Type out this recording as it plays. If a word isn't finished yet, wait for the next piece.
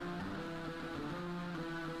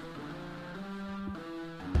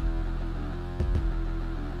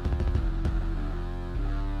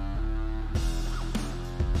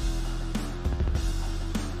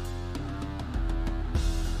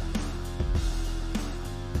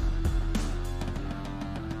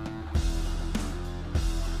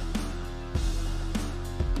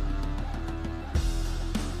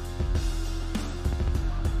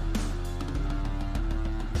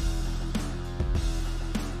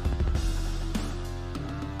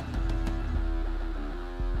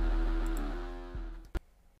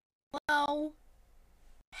now,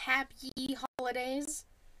 happy holidays.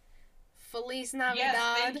 Feliz Navidad.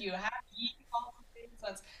 Yes, thank you. Happy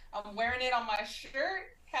holidays. I'm wearing it on my shirt.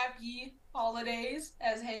 Happy holidays,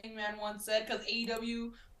 as Hangman once said, because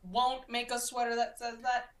AEW won't make a sweater that says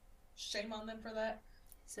that. Shame on them for that.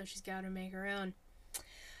 So she's got to make her own.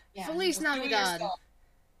 Yeah, Feliz just do it Navidad. yourself.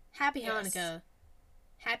 Happy Yes. Hanukkah.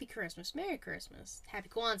 Happy Christmas. Merry Christmas. Happy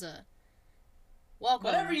Kwanzaa. Welcome.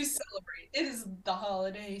 Whatever you celebrate, it is the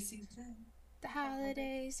holiday season. The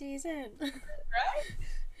holiday season. Right?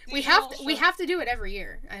 we have to do it every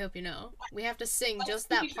year. I hope you know. We have to sing Like just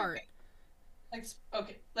Spooky that part. Showcase.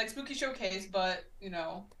 Like Spooky Showcase, but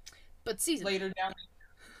But season. later down.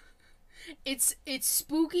 It's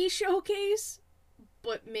Spooky Showcase,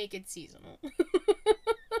 but make it seasonal.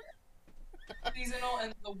 Seasonal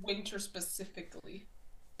and the winter specifically.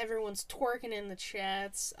 Everyone's twerking in the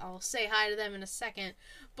chats. I'll say hi to them in a second.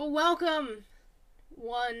 But welcome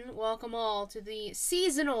all to the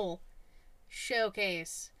seasonal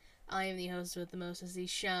showcase. I am the host with the most, as the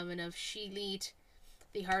shaman of Sheelite,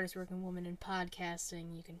 the hardest working woman in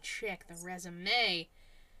podcasting. You can check the resume.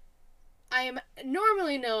 I am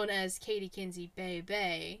normally known as Katie Kinsey Bay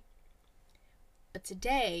Bay, but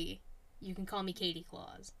today you can call me Katie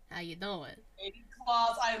Claus. How you doing? Katie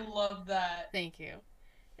Claus, I love that. Thank you.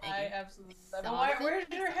 I absolutely love it. Where's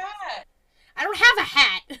your hat? I don't have a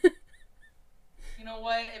hat. You know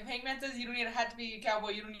what? If Hangman says you don't need a hat to be a cowboy,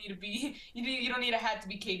 you don't need to be. You don't need a hat to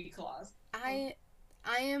be Katie Claus. I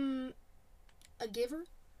am a giver.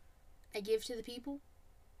 I give to the people.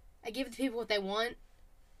 I give the people what they want.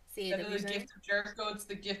 Instead of the gift of Jericho, it's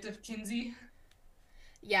the gift of Kinsey.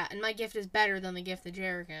 Yeah, and my gift is better than the gift of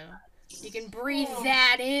Jericho. You can breathe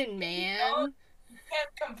that in, man. You can't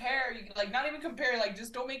compare. You can, not even compare.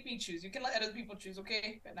 Just don't make me choose. You can let other people choose,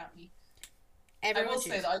 okay? But not me. I will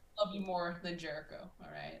say that I love you more than Jericho. All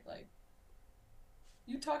right,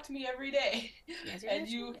 you talk to me every day, yes, and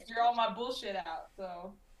you're all my bullshit out.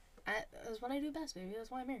 So that's what I do best, baby.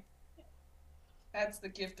 That's why I'm here. That's the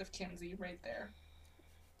gift of Kinsey right there.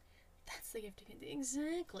 That's the gift of Kinsey.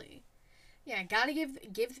 Exactly. Yeah, gotta give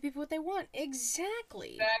the people what they want.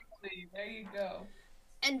 Exactly. Exactly. There you go.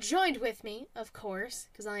 And joined with me, of course,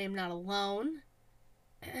 because I am not alone.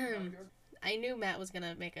 I knew Matt was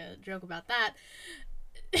gonna make a joke about that.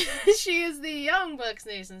 She is the Young Bucks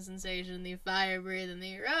Nation sensation, the fire-breathing,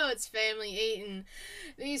 the Rhodes family eating,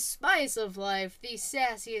 the spice of life, the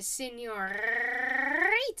sassiest senorita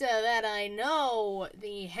that I know,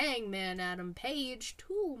 the Hangman Adam Page,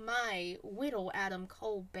 to my widow Adam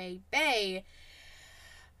Cole Bay,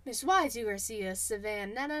 Miss Y2 Garcia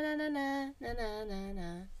Savannah, na.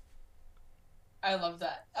 I love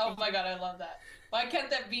that. Oh my god, I love that. Why can't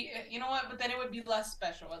that be? You know what? But then it would be less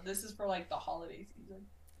special. This is for the holiday season.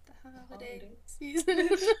 The holiday season.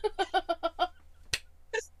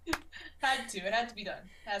 It had to be done.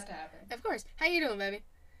 It has to happen. Of course. How you doing, baby?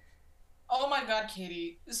 Oh my god,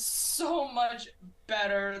 Katie. So much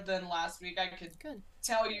better than last week. I could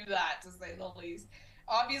tell you that, to say the least.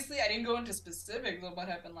 Obviously, I didn't go into specifics of what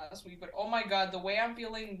happened last week, but oh my god, the way I'm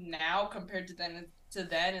feeling now compared to then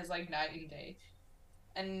is like night and day.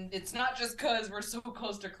 And it's not just because we're so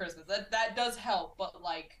close to Christmas. That does help, but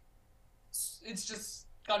it's just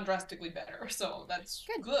gone drastically better. So that's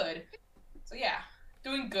good. So yeah,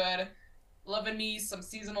 doing good. Loving me some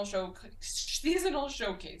seasonal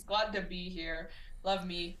showcase. Glad to be here. Love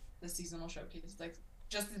me the seasonal showcase.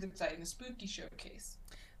 Just as exciting, the spooky showcase.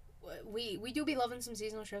 We do be loving some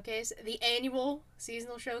seasonal showcase. The annual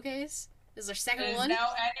seasonal showcase is our second one. It's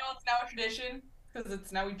now annual. It's now a tradition because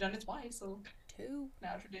we've done it twice. So two.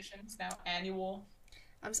 Now tradition. It's now annual.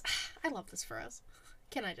 I love this for us.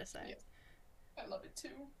 Can I just say? Yes. I love it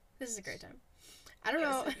too. This is a great time. I don't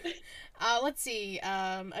know. Let's see.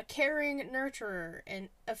 A caring nurturer, an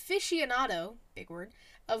aficionado, big word,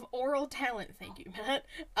 of oral talent. Thank you, Matt.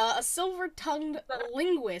 A silver-tongued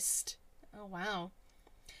linguist. Oh, wow.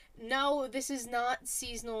 No, this is not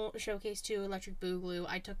Seasonal Showcase 2 Electric Boogaloo.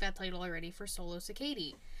 I took that title already for Solo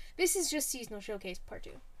Cicady. This is just Seasonal Showcase Part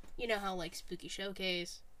 2. You know how, Spooky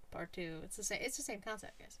Showcase Part 2. It's the same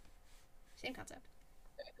concept, guys. Same concept.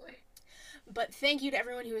 Exactly. But thank you to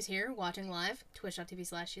everyone who is here watching live,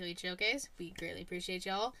 twitch.tv/Sheelite Showcase. We greatly appreciate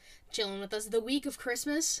y'all chilling with us the week of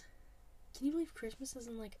Christmas. Can you believe Christmas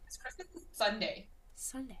isn't It's Christmas Sunday.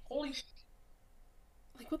 Sunday. Holy shit.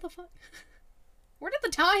 What the fuck? Where did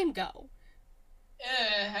the time go?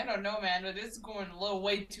 I don't know, man, but it's going a little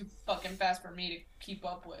way too fucking fast for me to keep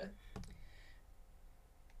up with.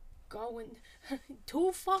 Going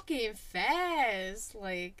too fucking fast.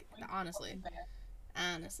 Honestly.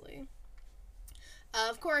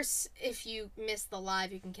 Of course, if you missed the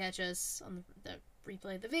live, you can catch us on the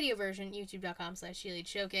replay, the video version,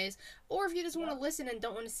 youtube.com/Showcase. Or if you just want to listen and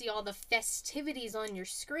don't want to see all the festivities on your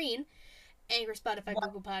screen, Anchor, Spotify,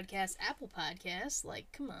 Google Podcasts, Apple Podcasts.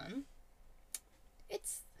 Like, come on.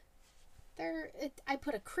 It's there. I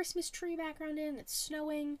put a Christmas tree background in. It's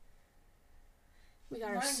snowing. We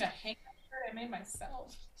got our. I made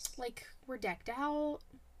myself. Like, we're decked out.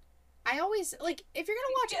 I always, like, if you're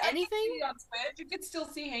gonna watch anything on Twitch, you can still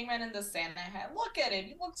see Hangman in the Santa hat. Look at it.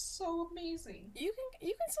 He looks so amazing. You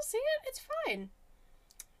can still see it. It's fine.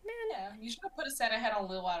 Man. Yeah, you should have put a Santa hat on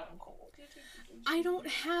Little Adam Cole. I don't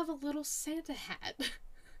have a little Santa hat. Put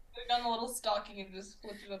it on a little stocking and just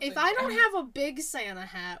flip it up. If I don't have a big Santa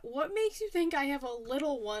hat, what makes you think I have a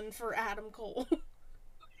little one for Adam Cole?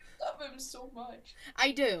 Love him so much.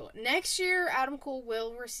 I do. Next year, Adam Cole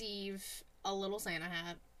will receive a little Santa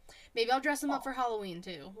hat. Maybe I'll dress him up for Halloween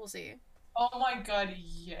too. We'll see. Oh my god,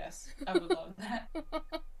 yes. I would love that.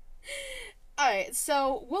 Alright,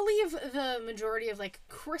 so we'll leave the majority of, like,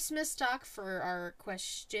 Christmas talk for our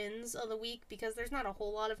questions of the week because there's not a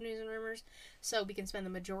whole lot of news and rumors, so we can spend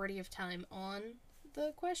the majority of time on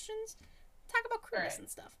the questions. Talk about Christmas and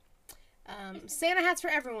stuff. Santa hats for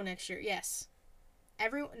everyone next year, yes.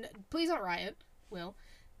 Everyone, please don't riot, Will.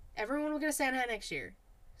 Everyone will get a Santa hat next year.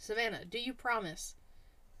 Savannah, do you promise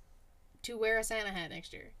to wear a Santa hat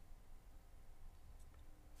next year?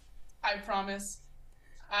 I promise.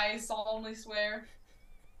 I solemnly swear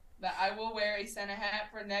that I will wear a Santa hat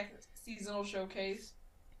for next seasonal showcase.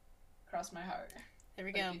 Cross my heart. There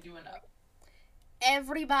we go. Do enough.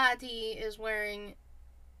 Everybody is wearing,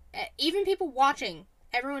 even people watching,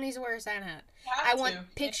 everyone needs to wear a Santa hat. I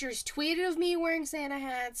want pictures tweeted of me wearing Santa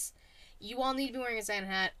hats. You all need to be wearing a Santa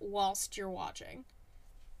hat whilst you're watching.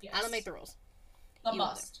 Yes. I don't make the rules. The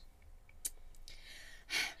must.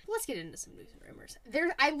 Let's get into some news and rumors.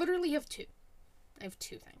 I literally have two. I have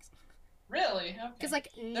two things. Really? Because, like,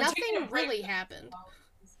 nothing really happened.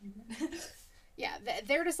 Yeah,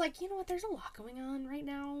 they're just like, you know what, there's a lot going on right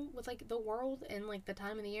now with, like, the world and, like, the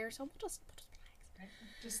time of the year, so we'll just relax.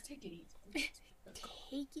 Just take it easy.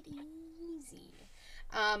 Take it easy.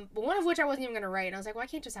 But one of which I wasn't even going to write, and I was like, well, I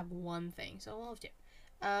can't just have one thing, so I'll have two.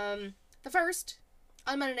 The first,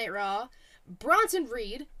 on Monday Night Raw, Bronson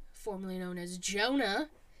Reed, formerly known as Jonah,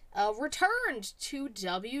 returned to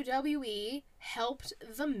WWE, helped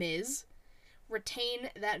The Miz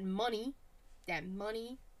retain that money. Yeah.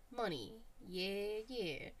 Money.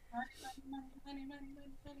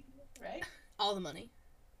 Right? All the money.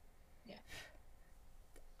 Yeah.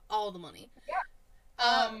 All the money.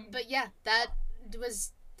 Yeah. But yeah, that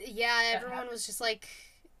was, everyone was just like,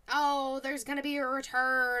 oh, there's gonna be a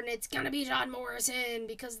return. It's gonna be John Morrison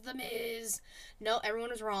because The Miz. No,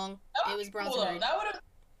 everyone was wrong. It was Bronson Reed. That would have.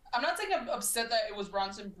 I'm not saying I'm upset that it was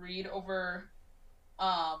Bronson Reed over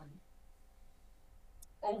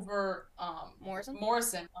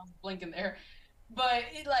Morrison. I was blinking there, but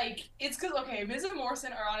it's because Miz and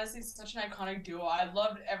Morrison are honestly such an iconic duo. I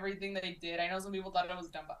loved everything they did. I know some people thought it was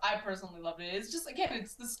dumb, but I personally loved it. It's just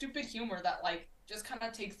it's the stupid humor that just kind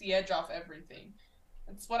of takes the edge off everything.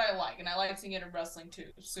 That's what I like, and I like seeing it in wrestling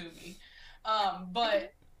too. Sue me.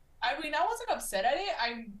 But I mean, I wasn't upset at it.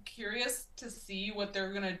 I'm curious to see what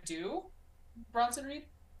they're gonna do, Bronson Reed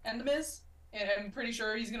and The Miz. And I'm pretty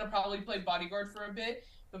sure he's gonna probably play bodyguard for a bit,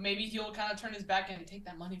 but maybe he'll kind of turn his back and take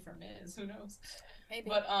that money from Miz. Who knows? Maybe.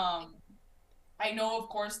 But I know, of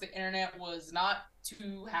course, the internet was not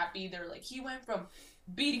too happy. They're like, he went from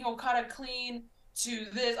beating Okada clean to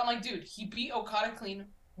this. I'm like, dude, he beat Okada clean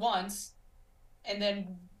once, and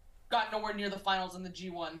then got nowhere near the finals in the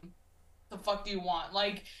G1. The fuck do you want?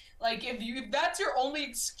 If that's your only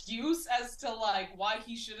excuse as to why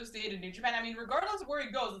he should have stayed in New Japan, I mean, regardless of where he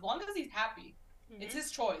goes, as long as he's happy, it's his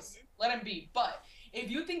choice. Let him be. But if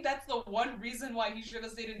you think that's the one reason why he should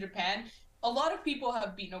have stayed in Japan, a lot of people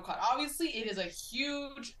have beaten Okada. Obviously, it is a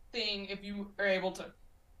huge thing if you are able to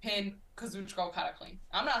pin Kazuchika Okada clean.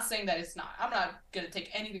 I'm not saying that it's not. I'm not gonna take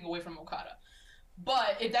anything away from Okada.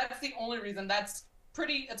 But if that's the only reason, it's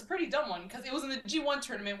a pretty dumb one, because it was in the G1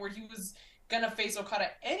 tournament where he was gonna face Okada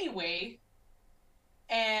anyway,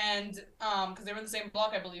 and because they were in the same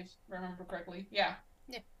block, I believe, if I remember correctly. Yeah.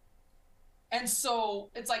 And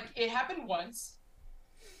so it's it happened once,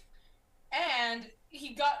 and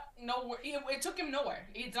he got nowhere. It took him nowhere.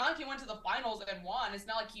 It's not like he went to the finals and won. It's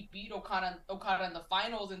not like he beat Okada in the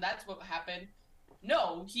finals and that's what happened.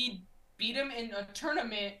 No, he beat him in a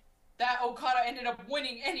tournament that Okada ended up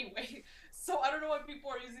winning anyway. So I don't know why people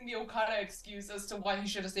are using the Okada excuse as to why he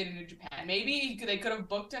should have stayed in New Japan. Maybe they could have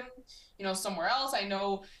booked him, somewhere else. I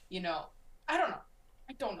know, I don't know.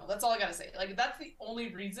 I don't know. That's all I gotta say. Like, that's the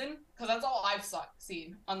only reason, because that's all I've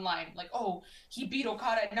seen online. Like, oh, he beat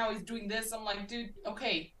Okada and now he's doing this. I'm like, dude,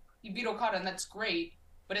 okay, he beat Okada and that's great,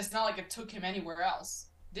 but it's not like it took him anywhere else.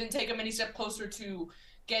 Didn't take him any step closer to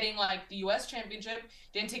getting like the U.S. championship.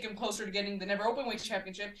 Didn't take him closer to getting the Never Openweight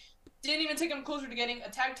championship. Didn't even take him closer to getting a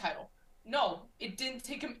tag title. No, it didn't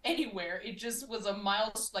take him anywhere. It just was a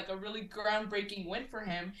like a really groundbreaking win for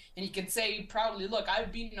him, and he can say proudly, "Look,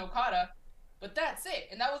 I've beaten Okada." But that's it.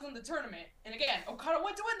 And that was in the tournament. And again, Okada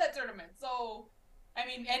went to win that tournament. So, I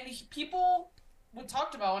mean, and people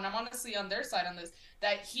talked about, and I'm honestly on their side on this,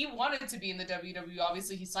 that he wanted to be in the WWE.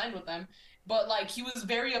 Obviously, he signed with them. But, like, he was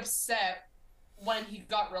very upset when he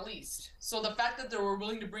got released. So the fact that they were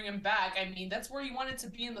willing to bring him back, I mean, that's where he wanted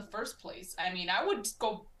to be in the first place. I mean, I would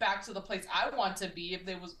go back to the place I want to be if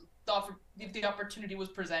the opportunity was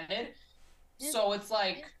presented. Yeah. So it's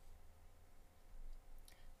like... Yeah.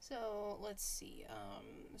 So, let's see,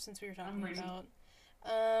 since we were talking about,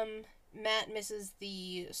 Matt misses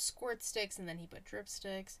the squirt sticks, and then he put drip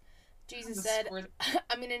sticks. Jesus said,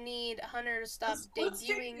 I'm gonna need Hunter to stop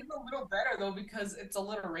debuting. It's a little better, though, because it's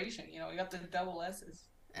alliteration, you know, you got the double S's.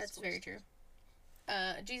 That's very true.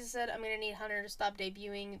 Jesus said, I'm gonna need Hunter to stop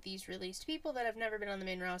debuting these released people that have never been on the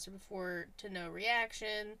main roster before to no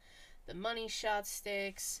reaction. The money shot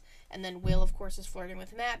sticks, and then Will, of course, is flirting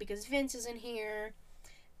with Matt because Vince isn't here.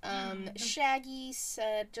 Shaggy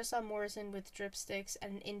said, just saw Morrison with dripsticks at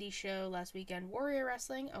an indie show last weekend. Warrior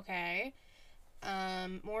Wrestling, okay.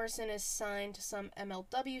 Morrison is signed to some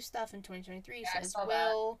MLW stuff in 2023, yeah, says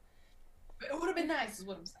Will. That. It would have been nice, is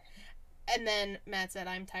what I'm saying. And then Matt said,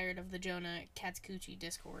 I'm tired of the Jonah Katsukuchi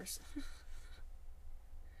discourse.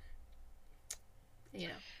 You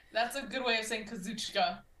know. That's a good way of saying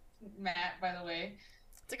Kazuchika, Matt, by the way.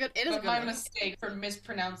 It is a good my mistake for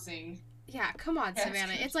mispronouncing. Yeah, come on,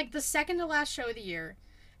 Savannah. It's like the second to last show of the year,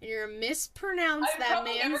 and you're mispronounced that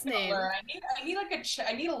man's name.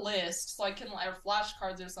 I need a list so I can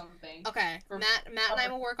flashcards or something. Okay, Matt and I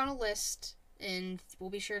will work on a list, and we'll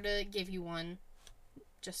be sure to give you one,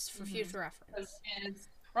 just for future reference.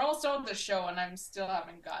 We're almost done with the show, and I still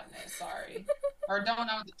haven't gotten it. Sorry, or done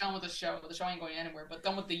with the show. The show ain't going anywhere, but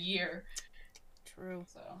done with the year. True.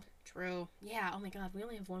 So true. Yeah. Oh my God, we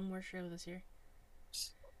only have one more show this year.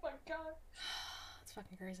 Oh my God. It's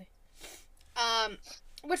fucking crazy.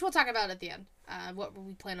 Which we'll talk about at the end. What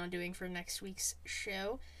we plan on doing for next week's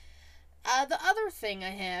show. The other thing I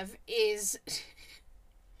have is...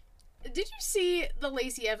 Did you see the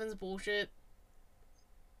Lacey Evans bullshit?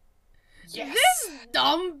 Yes. This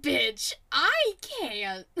dumb bitch. I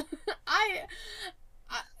can't.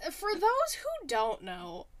 For those who don't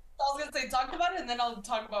know... I was gonna say, talk about it, and then I'll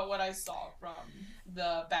talk about what I saw from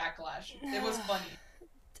the backlash. It was funny.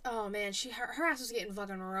 Oh man, her ass was getting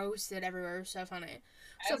fucking roasted everywhere. It was so funny.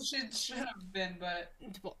 As she should have been, but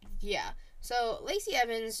well, yeah. So Lacey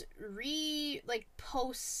Evans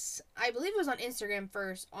posts, I believe it was on Instagram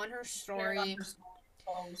first, on her story.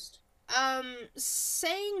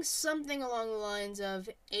 Saying something along the lines of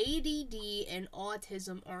ADD and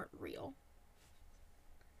autism aren't real.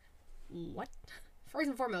 What? First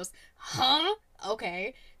and foremost, huh?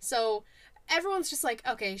 Okay. So everyone's just like,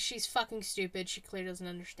 okay, she's fucking stupid. She clearly doesn't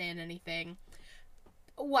understand anything.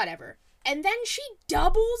 Whatever. And then she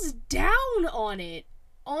doubles down on it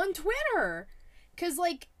on Twitter. Because,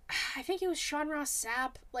 I think it was Sean Ross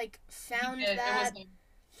Sapp, found that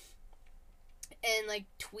and,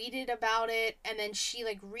 tweeted about it. And then she,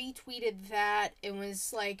 retweeted that and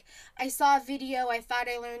was like, I saw a video. I thought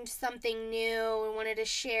I learned something new and wanted to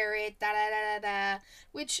share it. Da-da-da-da-da.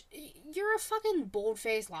 Which, you're a fucking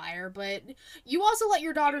bold-faced liar. But you also let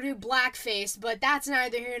your daughter do blackface. But that's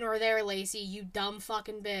neither here nor there, Lacey. You dumb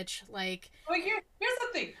fucking bitch. Well, here's the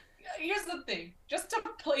thing. Here's the thing. Just to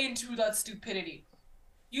play into that stupidity.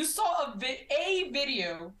 You saw a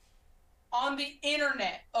video on the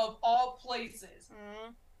internet of all places.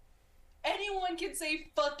 Mm-hmm. Anyone can say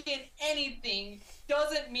fucking anything.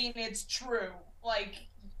 Doesn't mean it's true.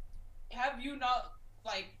 Have you not,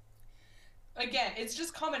 again, it's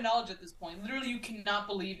just common knowledge at this point. Literally, you cannot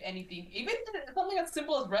believe anything. Even something as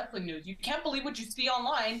simple as wrestling news. You can't believe what you see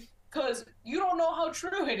online because you don't know how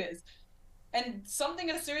true it is. And something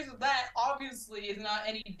as serious as that obviously is not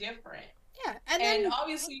any different. Yeah, and then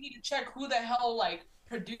obviously you need to check who the hell,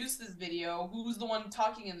 produced this video, who's the one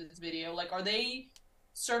talking in this video. Are they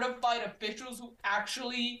certified officials who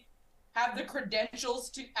actually have the credentials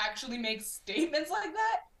to actually make statements like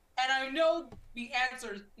that? And I know the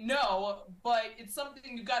answer is no, but it's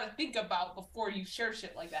something you gotta think about before you share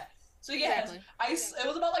shit like that. So yes, it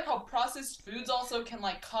was about like how processed foods also can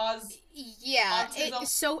like cause autism.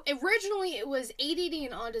 So originally it was ADD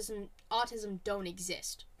and autism don't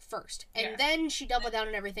exist first, and then she doubled down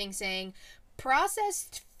on everything, saying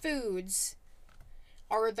processed foods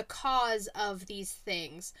are the cause of these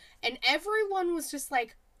things, and everyone was just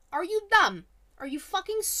like, "Are you dumb? Are you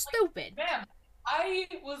fucking stupid?" Like, man, I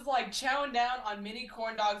was like chowing down on mini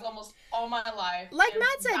corn dogs almost all my life. Like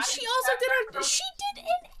Matt said, she did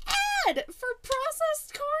an ad for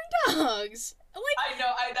processed corn dogs. Like I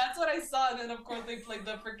know, that's what I saw, and then of course they played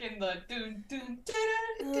the freaking dun dun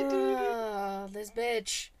this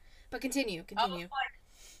bitch. But continue. Like,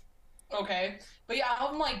 okay, but yeah,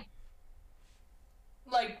 I'm like,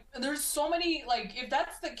 there's so many, like, if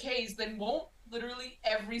that's the case, then won't literally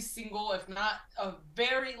every single, if not a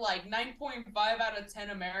very, like, 9.5 out of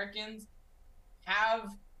 10 Americans have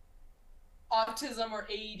autism or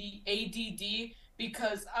ADD?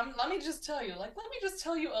 Because let me just tell you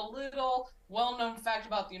a little well-known fact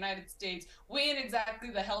about the United States. We ain't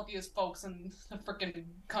exactly the healthiest folks in the freaking in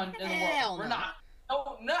the world. We're not.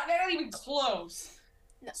 No, not even close.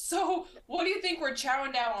 No. So what do you think we're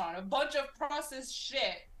chowing down on? A bunch of processed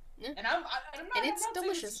shit. Yeah. And I'm not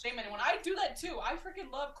delicious. Shame anyone. I do that too. I freaking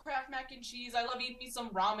love Kraft mac and cheese. I love eating me some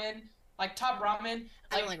ramen, like top ramen.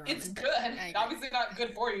 I don't like ramen. It's good. Obviously not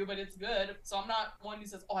good for you, but it's good. So I'm not one who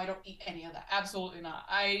says, "Oh, I don't eat any of that." Absolutely not.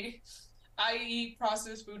 I eat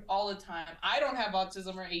processed food all the time. I don't have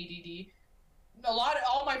autism or ADD.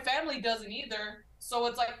 All my family doesn't either. So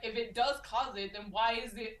it's like, if it does cause it, then why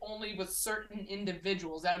is it only with certain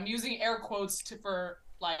individuals? I'm using air quotes to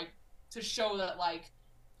show that, like,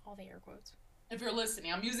 all the air quotes. If you're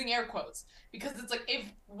listening, I'm using air quotes because it's like,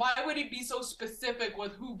 why would it be so specific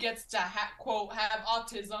with who gets to quote have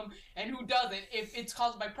autism and who doesn't if it's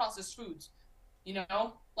caused by processed foods? You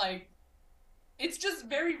know, like, it's just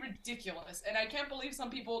very ridiculous, and I can't believe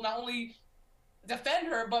some people not only defend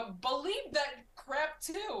her but believe that crap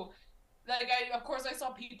too. Like, of course I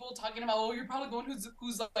saw people talking about, oh, you're probably the one who's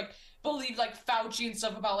like believed like Fauci and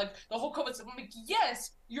stuff about like the whole COVID stuff. I'm like,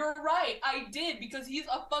 yes, you're right, I did, because he's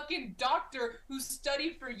a fucking doctor who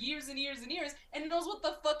studied for years and years and years and knows what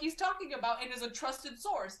the fuck he's talking about and is a trusted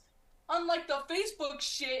source. Unlike the Facebook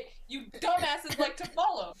shit you dumbasses like to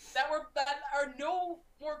follow that are no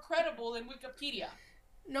more credible than Wikipedia.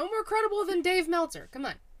 No more credible than Dave Meltzer. Come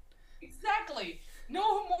on. Exactly.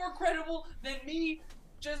 No more credible than me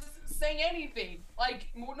just saying anything.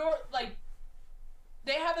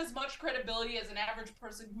 They have as much credibility as an average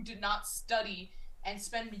person who did not study and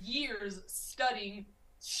spend years studying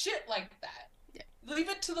shit like that. Yeah. Leave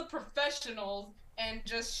it to the professionals and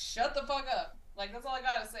just shut the fuck up. Like, that's all I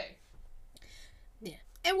gotta say. Yeah.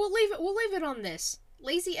 And we'll leave it on this.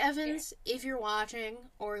 Lacey Evans, if you're watching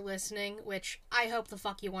or listening, which I hope the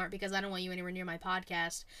fuck you aren't, because I don't want you anywhere near my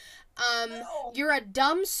podcast. No. You're a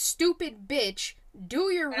dumb, stupid bitch.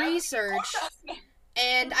 Do your research.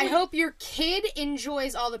 And I hope your kid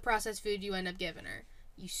enjoys all the processed food you end up giving her.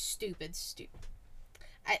 You stupid.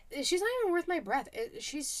 She's not even worth my breath.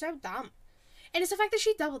 She's so dumb. And it's the fact that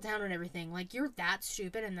she doubled down on everything. Like, you're that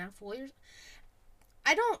stupid and that fool.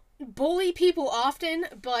 I don't bully people often,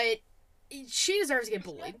 but she deserves to get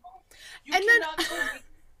bullied. You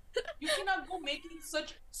cannot go making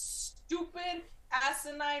such stupid,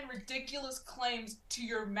 asinine, ridiculous claims to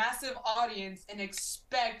your massive audience and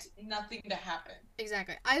expect nothing to happen.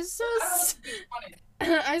 Exactly. I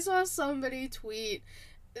saw somebody tweet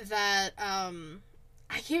that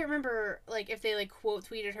I can't remember like if they like quote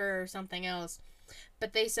tweeted her or something else,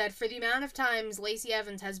 but they said, for the amount of times Lacey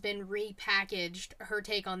Evans has been repackaged, her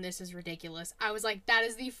take on this is ridiculous. I was like, that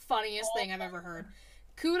is the funniest thing I've ever heard.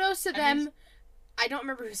 Kudos to them. I don't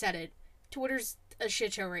remember who said it. Twitter's a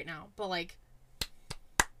shit show right now, but like,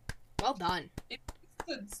 well done.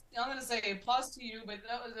 I'm gonna say applause to you, but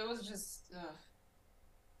it was just.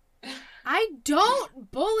 I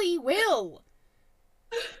don't bully Will.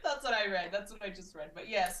 That's what I read. That's what I just read. But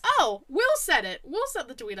yes. Oh, Will said it. Will said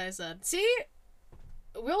the tweet I said. See?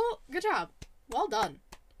 Will, good job. Well done.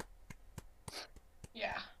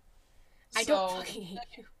 Yeah. I don't fucking hate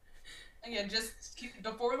you. Again,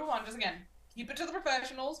 before we move on, keep it to the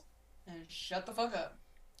professionals and shut the fuck up.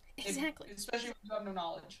 Exactly. Especially when you have no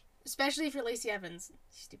knowledge. Especially if you're Lacey Evans.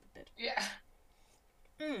 Stupid bitch. Yeah.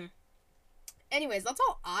 Anyways, that's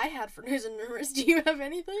all I had for news and rumors. Do you have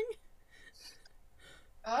anything?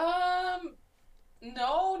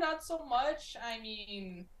 No, not so much. I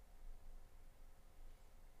mean,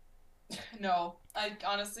 no.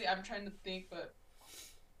 Honestly, I'm trying to think, but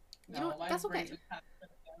no, my brain's been kind of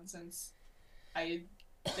down since I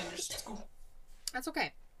finished school. That's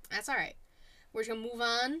okay. That's all right. We're going to move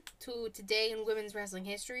on to today in women's wrestling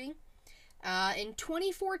history. In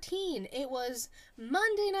 2014, it was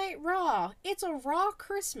Monday Night Raw. It's a Raw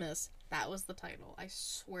Christmas. That was the title. I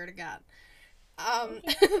swear to God.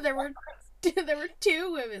 there were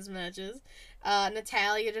 2 women's matches.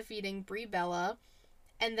 Natalya defeating Brie Bella.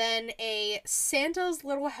 And then a Santa's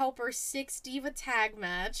Little Helper 6 Diva tag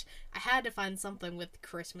match. I had to find something with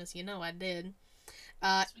Christmas. You know I did.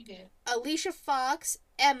 Yes, we did. Alicia Fox,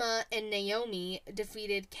 Emma, and Naomi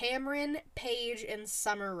defeated Cameron, Paige, and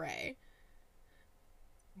Summer Rae.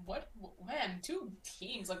 What? Man, 2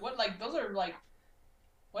 teams. Like, what? Like, those are, like...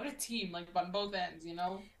 What a team, like, on both ends, you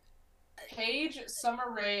know? Paige,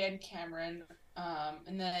 Summer Rae, and Cameron.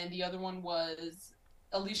 And then the other one was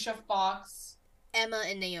Alicia Fox... Emma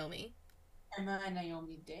and Naomi. Emma and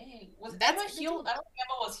Naomi, dang. Was Emma heel? I don't think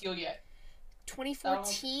Emma was heel yet.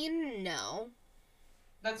 2014? No.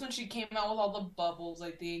 That's when she came out with all the bubbles,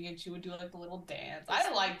 I think, and she would do, like, the little dance.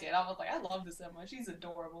 I liked it. I was like, I love this Emma. She's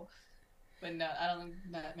adorable. But no, I don't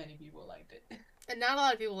think that many people liked it. And not a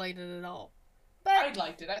lot of people liked it at all. But I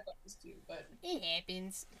liked it. I thought this too, but... It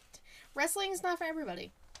happens. Wrestling's not for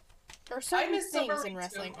everybody. Or certain things in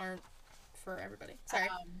wrestling aren't for everybody. Sorry.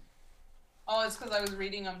 Oh, it's because I was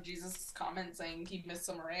reading Jesus' comment saying he missed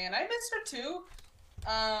Summer Rae, and I missed her too.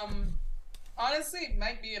 Honestly, it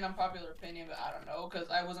might be an unpopular opinion, but I don't know, because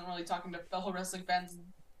I wasn't really talking to fellow wrestling fans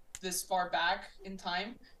this far back in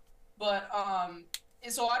time. But,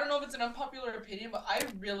 so I don't know if it's an unpopular opinion, but I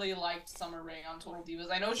really liked Summer Rae on Total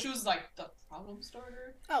Divas. I know she was, like, the problem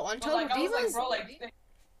starter. Oh, on Total Divas? I was like, bro, like...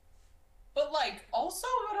 But, like, also,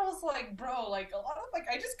 but I was like, bro, like, a lot of, like,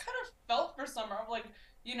 I just kind of felt for Summer. I'm like...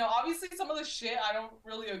 You know, obviously some of the shit I don't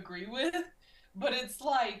really agree with, but it's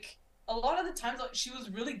like, a lot of the times like, she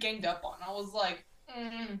was really ganged up on. I was like,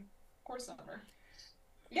 of course Summer.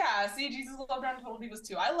 Yeah, see, Jesus loved her on Total Divas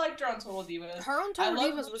too. I liked her on Total Divas. Her on Total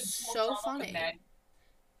Divas was so funny.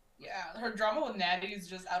 Yeah, her drama with Natty is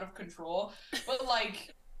just out of control. But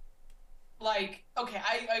like, okay,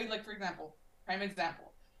 I like, for example, prime example.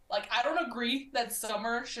 Like, I don't agree that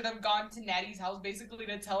Summer should have gone to Natty's house basically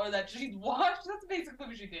to tell her that she's watched. That's basically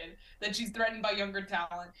what she did. That she's threatened by younger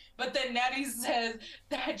talent. But then Natty says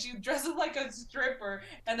that she dresses like a stripper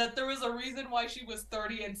and that there was a reason why she was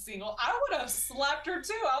 30 and single. I would have slapped her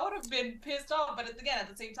too. I would have been pissed off. But again, at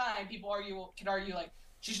the same time, people can argue like,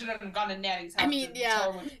 she should have gone to Natty's house. I mean,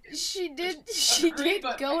 yeah, she did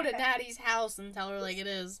go to Natty's house and tell her like it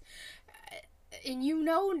is. And you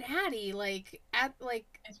know Natty,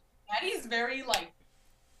 Natty's very, like,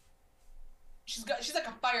 she's like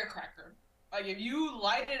a firecracker. Like, if you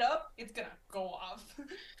light it up, it's gonna go off.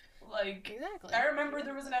 Like, exactly. I remember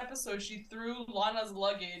there was an episode she threw Lana's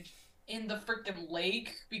luggage in the freaking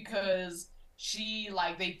lake because she,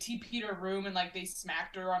 like, they TP'd her room and, like, they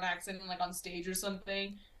smacked her on accident, like, on stage or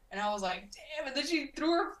something. And I was like, damn, and then she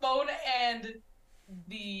threw her phone and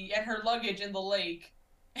her luggage in the lake.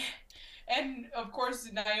 And, of course,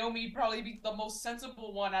 Naomi, probably be the most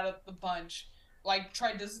sensible one out of the bunch, like,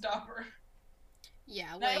 tried to stop her.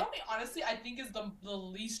 Yeah, like... Naomi, honestly, I think is the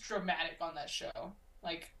least dramatic on that show.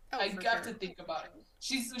 Like, I got to think about it.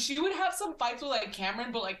 She would have some fights with, like,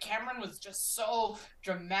 Cameron, but, like, Cameron was just so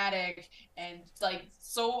dramatic and, like,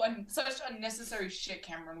 such unnecessary shit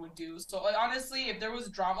Cameron would do. So, like, honestly, if there was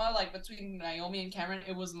drama, like, between Naomi and Cameron,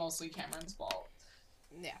 it was mostly Cameron's fault.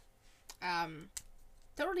 Yeah.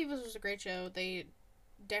 Total Divas was a great show. They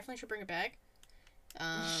definitely should bring it back.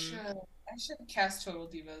 I should cast Total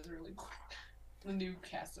Divas really quick. The new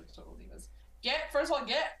cast of Total Divas. First of all,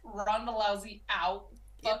 get Ronda Rousey out.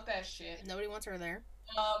 Fuck that shit. Nobody wants her there.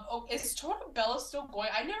 Is Total Bella still going?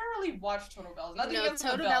 I never really watched Total Bella. No,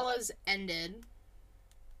 Total Bella's ended.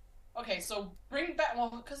 Okay, so bring back,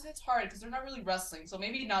 well, because it's hard, because they're not really wrestling, so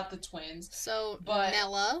maybe not the twins. So, but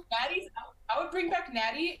Nella. Natty's, I would bring back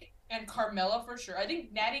Natty and Carmella for sure. I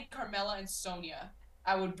think Natty, Carmella, and Sonya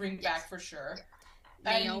I would bring back for sure.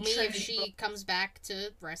 Naomi, if she comes back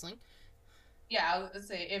to wrestling. Yeah, let's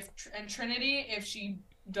say Trinity, if she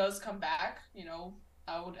does come back, you know,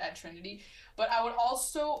 I would add Trinity. But I would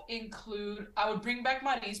also I would bring back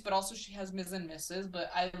Maryse, but also she has Ms. and Mrs., but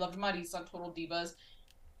I loved Maryse on Total Divas.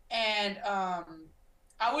 And I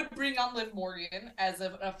would bring on Liv Morgan as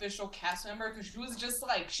an official cast member because she was just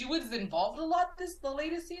like, she was involved a lot the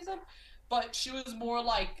latest season, but she was more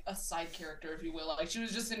like a side character, if you will. Like, she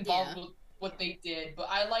was just involved with what they did. But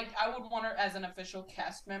I would want her as an official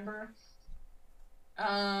cast member.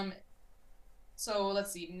 So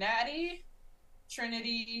let's see, Natty,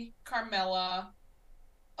 Trinity, Carmella,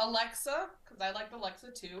 Alexa, because I liked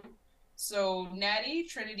Alexa too. So Natty,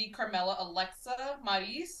 Trinity, Carmella, Alexa,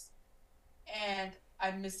 Maryse, and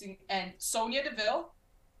I'm missing, and Sonya Deville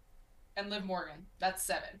and Liv Morgan. That's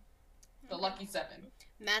 7. The lucky 7.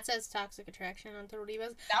 Matt says Toxic Attraction on Total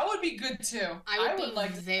Divas. That would be good too. I would be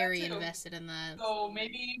like very invested in that. So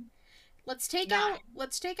maybe let's take out. Well,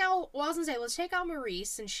 I was gonna say let's take out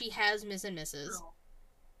Maurice, and she has Miss and Mrs.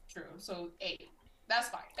 True. So 8. That's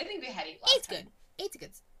fine. I think they had 8 last time. Eight's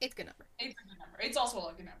good. It's a good number. 8's a good number. It's also a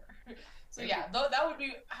lucky number. So yeah, that would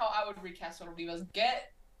be how I would recast Total Divas.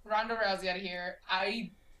 Get Ronda Rousey out of here.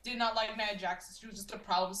 I did not like Nia Jax. She was just a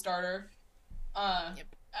problem starter. Yep.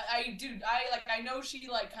 I know she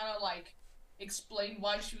like kind of like explained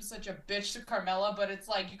why she was such a bitch to Carmella, but it's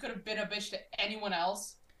like you could have been a bitch to anyone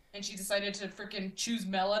else, and she decided to freaking choose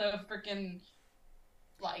Mella to freaking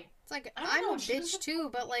like. It's like I'm a bitch too,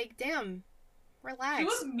 but like, damn, relax. She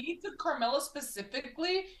was mean to Carmella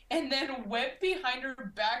specifically, and then went behind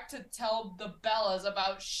her back to tell the Bellas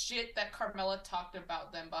about shit that Carmella talked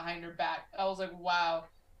about them behind her back. I was like, wow.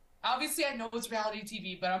 Obviously, I know it's reality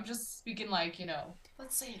TV, but I'm just speaking like, you know,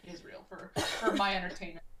 let's say it is real for my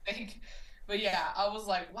entertainment sake. But yeah, I was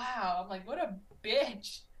like, wow. I'm like, what a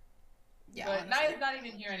bitch. Yeah. But Nia's not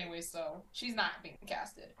even here anyway, so she's not being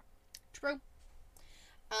casted. True.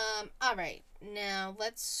 All right. Now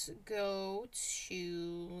let's go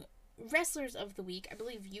to Wrestlers of the Week. I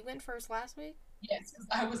believe you went first last week. Yes, because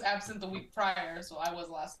I was absent the week prior, so I was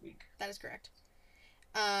last week. That is correct.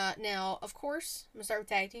 Now, of course, I'm gonna start with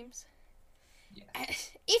tag teams. Yeah.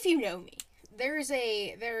 If you know me, there is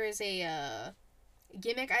a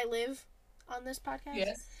gimmick I live on this podcast.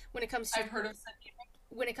 Yes. When it comes to I've heard of that gimmick.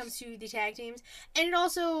 When it comes to the tag teams, and it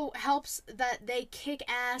also helps that they kick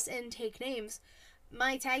ass and take names.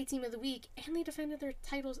 My tag team of the week, and they defended their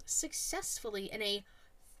titles successfully in a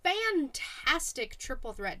fantastic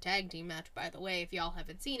triple threat tag team match. By the way, if y'all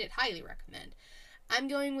haven't seen it, highly recommend. I'm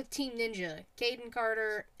going with Team Ninja, Caden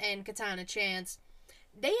Carter, and Katana Chance.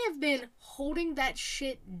 They have been holding that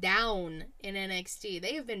shit down in NXT.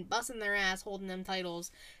 They have been busting their ass holding them titles.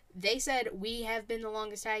 They said, we have been the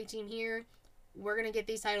longest tag team here. We're going to get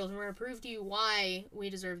these titles, and we're going to prove to you why we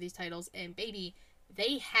deserve these titles. And baby,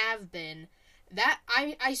 they have been. That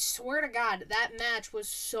I swear to God, that match was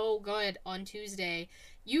so good on Tuesday.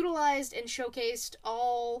 Utilized and showcased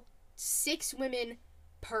all 6 women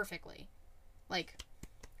perfectly. Like,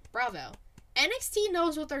 bravo. NXT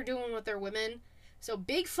knows what they're doing with their women. So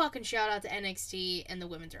big fucking shout out to NXT and the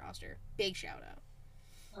women's roster. Big shout out.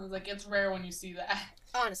 I was like, it's rare when you see that.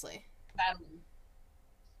 Honestly. Badly.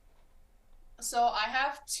 So I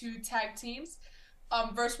have 2 tag teams.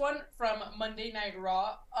 First one from Monday Night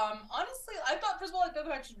Raw. Honestly, I thought, first of all, I thought the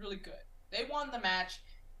match was really good. They won the match,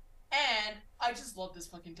 and I just love this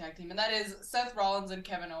fucking tag team, and that is Seth Rollins and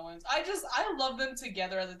Kevin Owens. I love them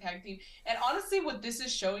together as a tag team, and honestly, what this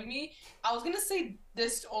is showing me, I was gonna say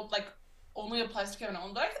this, like, only applies to Kevin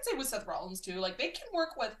Owens, but I could say with Seth Rollins, too. Like, they can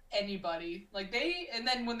work with anybody. Like, and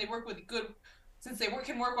then when they work with since they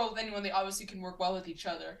can work well with anyone, they obviously can work well with each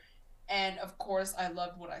other. And, of course, I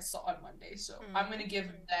loved what I saw on Monday. So I'm going to give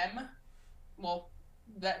them, well,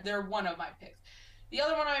 they're one of my picks. The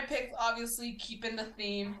other one I picked, obviously, keeping the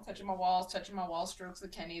theme, touching my walls, strokes the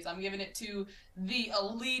Kennys. I'm giving it to the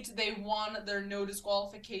Elite. They won their no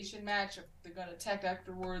disqualification match. They got attacked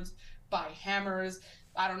afterwards by hammers.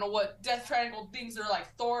 I don't know what Death Triangle thinks. They're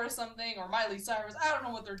like Thor or something, or Miley Cyrus. I don't know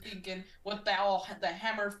what they're thinking with the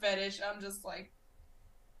hammer fetish. I'm just like,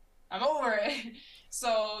 I'm over it.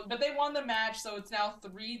 So, but they won the match, so it's now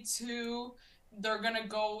 3-2. They're going to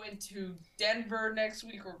go into Denver next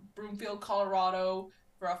week, or Broomfield, Colorado,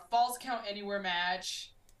 for a Falls Count Anywhere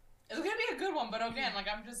match. It's going to be a good one, but again, like,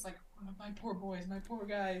 I'm just like, oh, my poor boys, my poor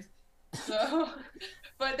guys. So,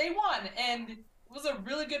 but they won, and it was a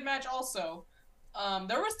really good match also.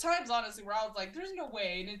 There was times, honestly, where I was like, there's no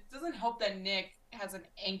way, and it doesn't help that Nick has an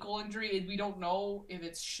ankle injury, and we don't know if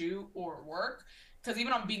it's shoot or work. Because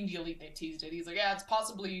even on Being the Elite, they teased it. He's like, yeah, it's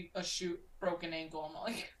possibly a shoot, broken ankle. I'm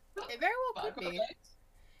like, it very well could be. Okay.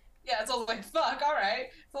 Yeah, so I was like, fuck, alright.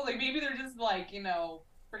 So, like, maybe they're just, like, you know,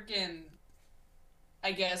 freaking,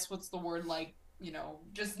 I guess, what's the word, like, you know,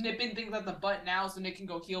 just nipping things at the butt now so Nick can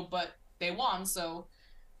go heel, but they won, so,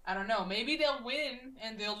 I don't know. Maybe they'll win,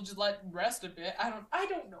 and they'll just let rest a bit. I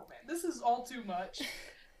don't know, man. This is all too much.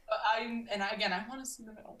 I want to see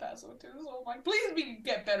them in El Paso too. So I'm like, please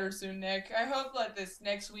get better soon, Nick. I hope that this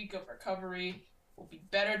next week of recovery will be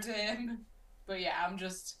better to him. But yeah,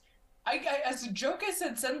 as a joke, I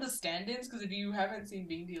said send the stand-ins, because if you haven't seen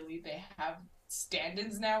Being the Elite, they have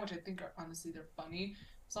stand-ins now, which I think are honestly they're funny.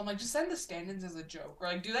 So I'm like, just send the stand-ins as a joke, or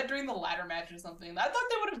like do that during the ladder match or something. I thought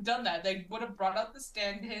they would have done that. They would have brought out the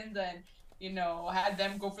stand-ins and, you know, had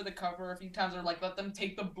them go for the cover a few times, or like let them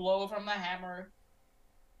take the blow from the hammer.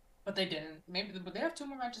 but they didn't. Maybe, but they have 2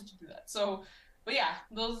 more matches to do that. So, but yeah,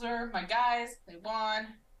 those are my guys. They won,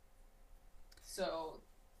 so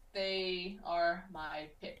they are my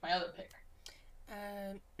pick. My other pick.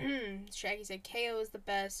 Shaggy said KO is the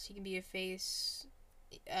best. He can be a face,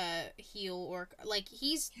 heel, or like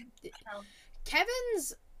he's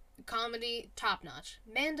Kevin's comedy top notch.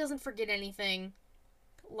 Man doesn't forget anything.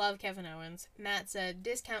 Love Kevin Owens. Matt said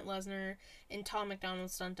discount Lesnar and Tom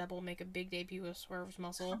McDonald's stunt double make a big debut with Swerve's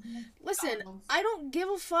muscle. Listen, I don't give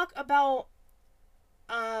a fuck about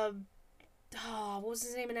what was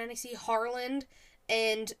his name in NXT? Harland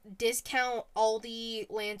and discount Aldi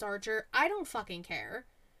Lance Archer. I don't fucking care.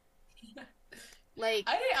 Like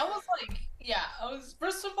I was like, yeah, I was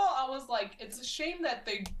first of all, I was like, it's a shame that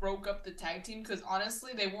they broke up the tag team because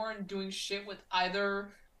honestly, they weren't doing shit with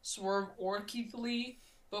either Swerve or Keith Lee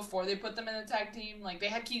before they put them in the tag team. Like they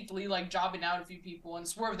had Keith Lee like jobbing out a few people, and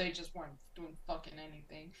Swerve they just weren't doing fucking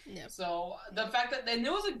anything. Yep. So the fact that and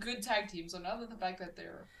it was a good tag team. So now that the fact that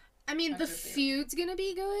they're, I mean, the feud's gonna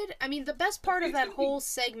be good. I mean, the best part of that whole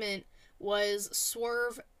segment was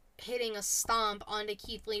Swerve hitting a stomp onto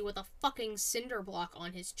Keith Lee with a fucking cinder block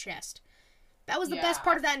on his chest. That was the best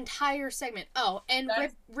part of that entire segment. Oh, and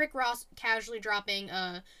Rick Ross casually dropping,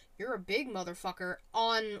 "You're a big motherfucker"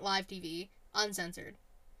 on live TV, uncensored.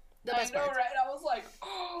 The best part. Right? I was like,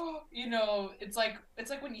 oh, you know, it's like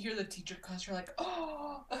when you hear the teacher cuss, you're like,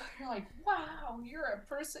 oh, you're like, wow, you're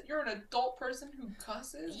an adult person who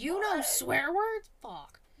cusses. You know swear words?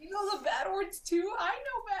 Fuck. You know the bad words too? I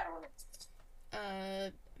know bad words.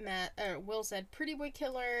 Will said Pretty Boy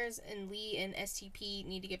Killers and Lee and STP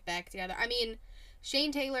need to get back together. I mean,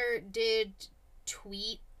 Shane Taylor did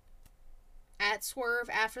tweet at Swerve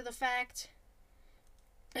after the fact.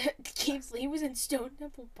 Keith Lee was in Stone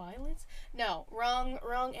Temple Pilots? No, wrong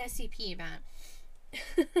SCP, Matt.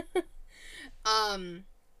 I don't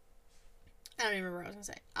even remember what I was gonna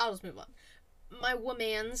say. I'll just move on. My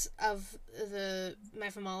womans of my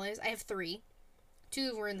famales, I have 3.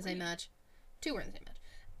 2 were in the same match. 2 were in the same match.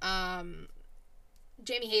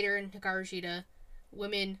 Jamie Hayter and Hikaru Shida,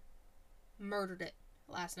 women murdered it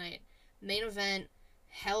last night. Main event,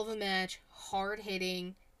 hell of a match, hard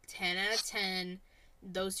hitting, 10 out of 10.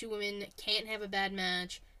 Those 2 women can't have a bad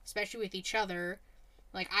match, especially with each other.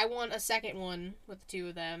 Like, I want a second one with the 2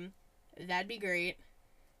 of them. That'd be great.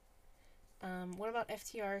 What about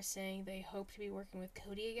FTR saying they hope to be working with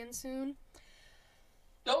Cody again soon?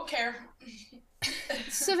 Don't care.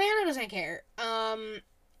 Savannah doesn't care.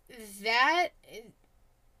 That...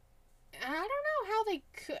 I don't know how they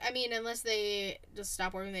could... I mean, unless they just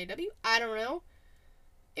stop working with AEW. I don't know.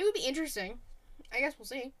 It would be interesting. I guess we'll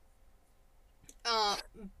see.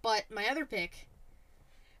 But my other pick,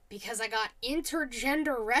 because I got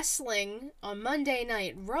intergender wrestling on Monday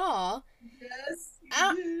Night Raw. Yes.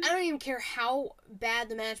 I don't even care how bad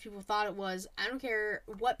the match people thought it was. I don't care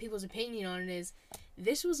what people's opinion on it is.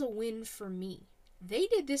 This was a win for me. They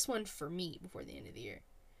did this one for me before the end of the year.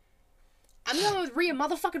 I'm going with Rhea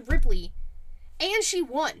motherfucking Ripley. And she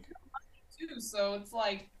won. Too, so it's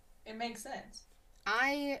like, it makes sense.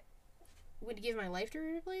 I would give my life to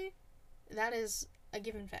Rhea Ripley. That is a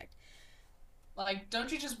given fact. Like, don't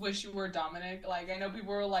you just wish you were Dominic? Like, I know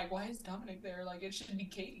people were like, why is Dominic there? Like, it should be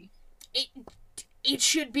Katie. It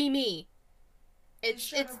should be me.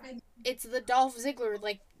 It's the Dolph Ziggler,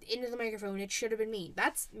 like, into the microphone. It should have been me.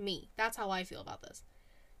 That's me. That's how I feel about this.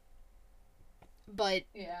 But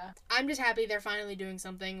yeah, I'm just happy they're finally doing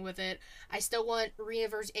something with it. I still want Rhea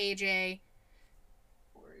versus AJ.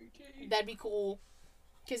 That'd be cool.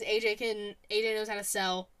 Because AJ knows how to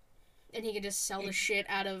sell. And he can just sell the shit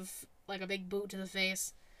out of, like, a big boot to the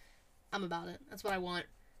face. I'm about it. That's what I want.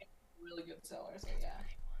 Really good seller, so yeah.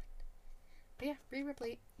 But yeah, Rhea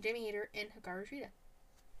Ripley, Jamie Hayter, and Hikaru Shida.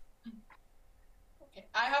 Okay,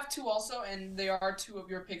 I have 2 also, and they are 2 of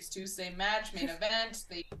your picks too. Same match, main event.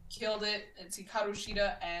 They killed it. It's Hikaru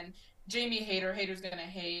Shida and Jamie Hayter. Hayter's gonna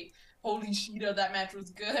hate. Holy Shida, that match was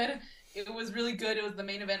good. It was really good. It was the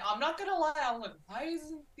main event. I'm not gonna lie. I was like, why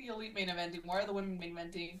isn't the Elite main eventing? Why are the women main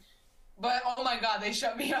eventing? But, oh my god, they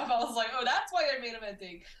shut me up. I was like, oh, that's why they're main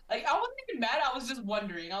eventing. Like, I wasn't even mad. I was just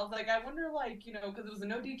wondering. I was like, I wonder, like, you know, because it was a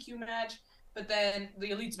no DQ match, but then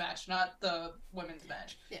the Elite's match, not the women's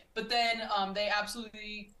match. Yeah. But then they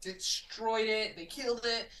absolutely destroyed it. They killed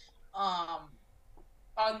it on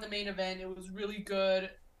the main event. It was really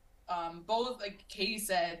good. Both, like Katie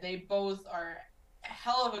said, they both are a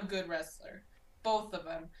hell of a good wrestler. Both of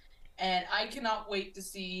them. And I cannot wait to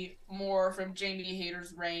see more from Jamie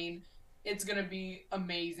Hayter's reign. It's gonna be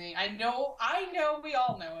amazing. I know, we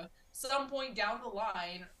all know. Some point down the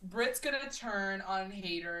line, Britt's gonna turn on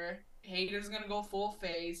Hayter. Hayter's gonna go full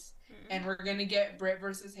face. and we're gonna get Britt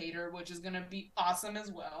versus Hayter, which is gonna be awesome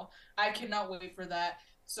as well. I cannot wait for that.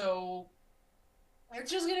 So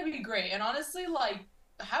it's just gonna be great. And honestly, like,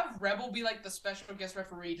 have Rebel be like the special guest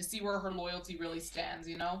referee to see where her loyalty really stands.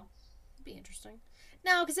 You know, it'd be interesting.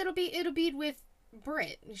 No, because it'll be with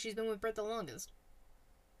Britt. She's been with Britt the longest.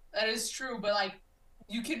 That is true, but like,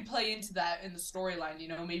 you can play into that in the storyline. You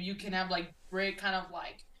know, maybe you can have like Britt kind of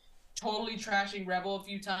like totally trashing Rebel a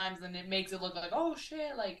few times, and it makes it look like, oh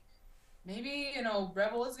shit, like maybe, you know,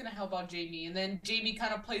 Rebel is gonna help out Jamie, and then Jamie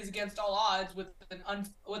kind of plays against all odds with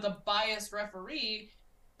with a biased referee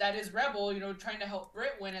that is Rebel, you know, trying to help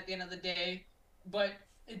Britt win at the end of the day, but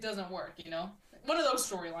it doesn't work, you know. One of those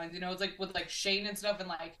storylines, you know, it's like with like Shane and stuff, and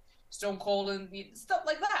like Stone Cold and stuff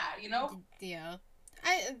like that, you know. Yeah.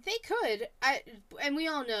 They could. And we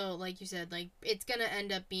all know, like you said, like it's gonna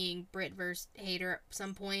end up being Britt versus Hayter at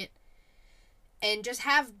some point, and just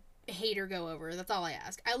have Hayter go over. That's all I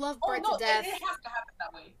ask. I love Britt to death. It has to happen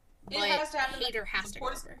that way. It has to happen. Hayter has to go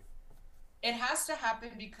over. It has to happen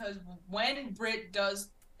because when Britt does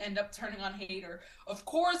end up turning on Hayter, of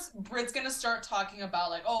course Britt's gonna start talking about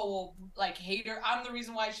like, oh well, like Hayter, I'm the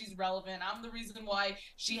reason why she's relevant, I'm the reason why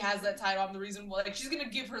she has that title, I'm the reason why, like, she's gonna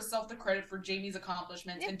give herself the credit for Jamie's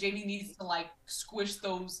accomplishments, and Jamie needs to like squish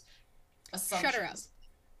those assumptions. Shut her up.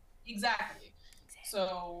 Exactly.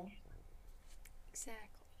 So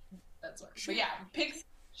that's right. But yeah, pick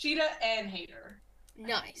Sheeta and Hayter.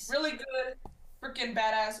 Nice. Really good, freaking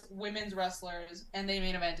badass women's wrestlers, and they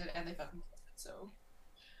main evented and they fucking killed it. So.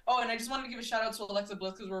 Oh, and I just wanted to give a shout out to Alexa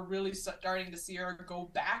Bliss because we're really starting to see her go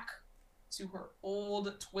back to her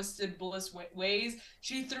old twisted Bliss ways.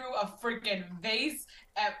 She threw a freaking vase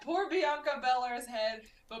at poor Bianca Belair's head.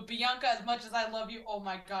 But Bianca, as much as I love you, oh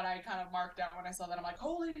my god, I kind of marked out when I saw that. I'm like,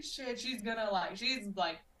 holy shit, she's happening.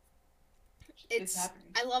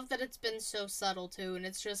 I love that it's been so subtle too, and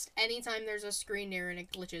it's just anytime there's a screen near and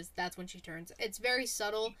it glitches, that's when she turns. It's very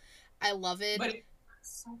subtle. I love it. But it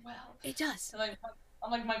works so well. It does. I'm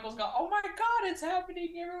like Michael Scott. Oh my god, it's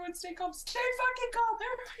happening! Everyone stay calm. Stay fucking calm.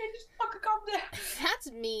 Everybody just fucking calm down.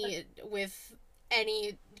 That's me with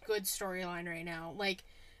any good storyline right now. Like,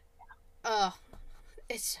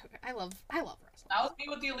 it's I love wrestling. That was me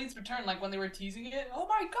with the Elite's return. Like when they were teasing it. Oh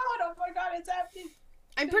my god, it's happening.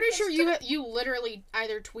 I'm pretty sure you literally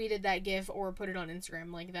either tweeted that GIF or put it on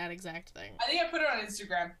Instagram, like that exact thing. I think I put it on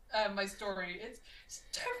Instagram, my story. It's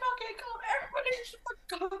stay fucking calm. Everybody just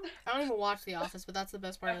fucking calm down. I don't even watch The Office, but that's the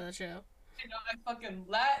best part of the show. You know, I fucking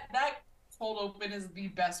that cold open is the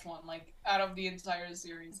best one, like out of the entire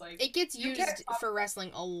series. Like it gets used for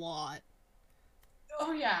wrestling a lot.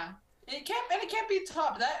 Oh yeah, it can't be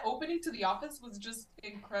topped. That opening to The Office was just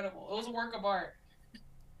incredible. It was a work of art.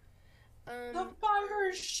 The fire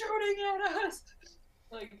is shooting at us!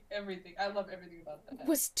 Like, everything. I love everything about that.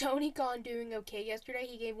 Was Tony Khan doing okay yesterday?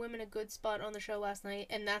 He gave women a good spot on the show last night,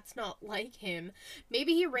 and that's not like him.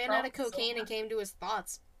 Maybe he ran out of cocaine and came to his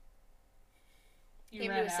thoughts.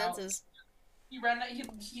 Came to his senses.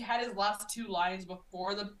 He had his last two lines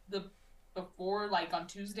before before, like, on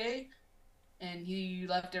Tuesday, and he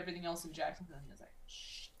left everything else in Jacksonville, and he was like,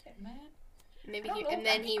 shit, man.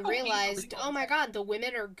 Then he realized, oh my god, the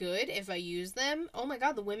women are good if I use them. Oh my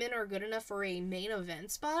god, the women are good enough for a main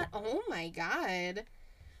event spot. Oh my god.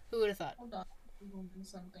 Who would have thought? Hold on. We're going to do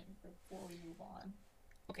something before we move on.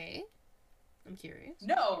 Okay. I'm curious.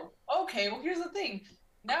 No. Okay, well, here's the thing.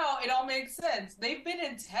 Now it all makes sense. They've been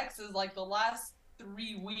in Texas like the last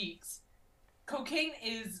 3 weeks.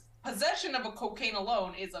 Possession of a cocaine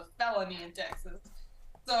alone is a felony in Texas.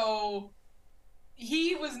 So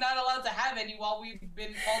he was not allowed to have any while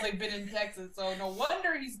they've been in Texas, so no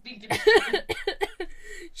wonder he's thinking.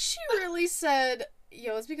 She really said,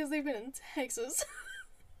 yo, it's because they've been in Texas.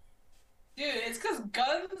 Dude, it's because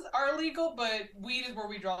guns are legal, but weed is where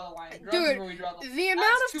we draw the line. Drugs Dude, is where we draw the line. The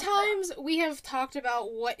amount of times we have talked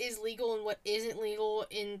about what is legal and what isn't legal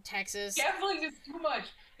in Texas. Gambling is too much.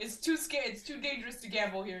 It's too scary. It's too dangerous to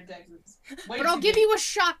gamble here in Texas. But I'll give you a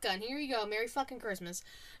shotgun. Here you go. Merry fucking Christmas.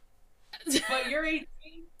 But you're 18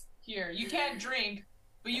 here. You can't drink,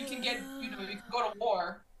 but you can you can go to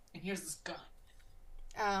war. And here's this gun.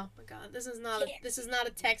 Oh my god, this is not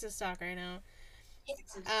a Texas talk right now.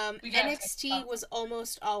 NXT was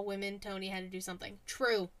almost all women. Tony had to do something.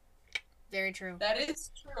 True, very true. That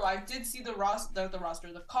is true. I did see the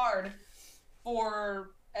card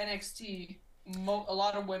for NXT. A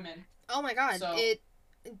lot of women. Oh my god, so.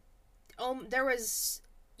 There was.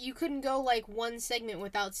 You couldn't go like one segment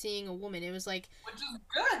without seeing a woman. It was like, which is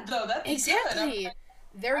good though. That's exactly. Good.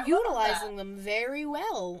 They're utilizing them very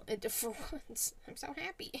well. For once, I'm so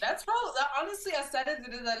happy. That's probably honestly, I said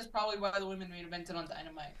it. That is probably why the women main evented on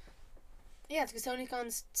Dynamite. Yeah, it's because Tony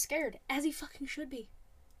Khan's scared, as he fucking should be.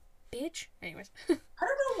 Bitch. Anyways. I don't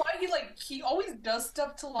know why he always does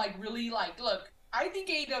stuff to really look, I think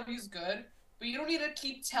AEW's good, but you don't need to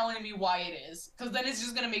keep telling me why it is, because then it's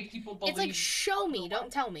just gonna make people believe. It's like, show me,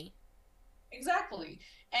 don't tell me. Exactly.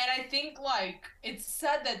 And I think it's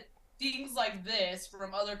said that things like this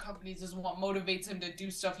from other companies is what motivates him to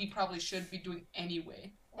do stuff he probably should be doing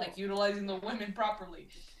anyway, like utilizing the women properly.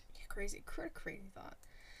 Crazy thought.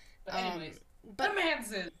 But anyways, the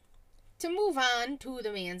Manses. To move on to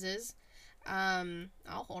the Manses,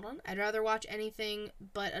 hold on. I'd rather watch anything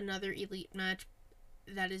but another Elite match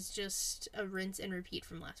that is just a rinse and repeat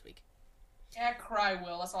from last week. Yeah, cry,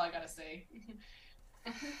 Will. That's all I gotta say.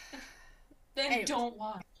 Then anyways. Don't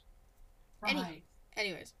watch. Right.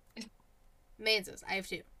 Anyways. Manses. I have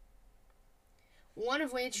two. One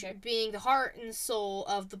of which being the heart and soul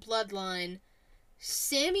of the bloodline,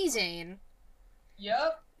 Sami Zayn.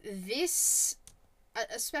 Yep. This,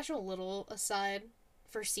 a special little aside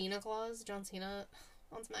for Cena Claus, John Cena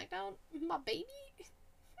on SmackDown. My baby.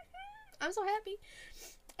 I'm so happy.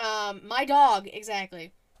 My dog,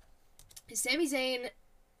 exactly. Sami Zayn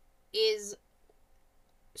is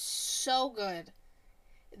so good.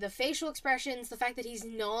 The facial expressions, the fact that he's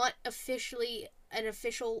not officially an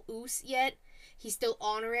official Uce yet. He's still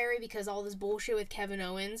honorary because all this bullshit with Kevin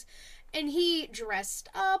Owens. And he dressed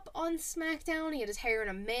up on SmackDown. He had his hair in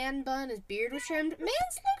a man bun. His beard was trimmed.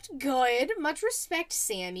 Mans looked good. Much respect,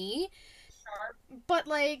 Sammy. But,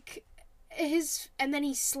 and then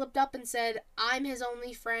he slipped up and said, I'm his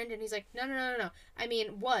only friend. And he's like, no. I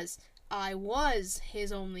mean, I was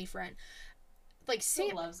his only friend.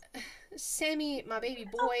 Sammy, my baby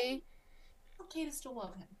boy. Okay to still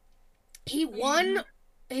love him. He won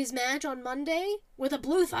his match on Monday with a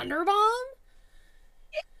Blue Thunder Bomb.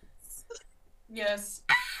 Yes.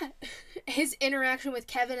 His interaction with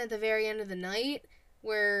Kevin at the very end of the night,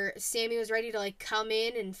 where Sammy was ready to come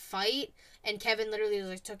in and fight, and Kevin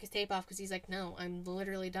literally took his tape off because he's like, no, I'm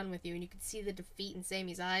literally done with you, and you could see the defeat in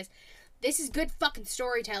Sammy's eyes. This is good fucking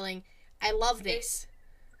storytelling. I love this.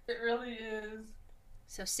 It really is.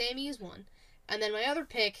 So Sammy is one. And then my other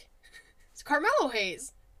pick is Carmelo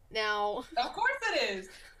Hayes. Now... Of course it is!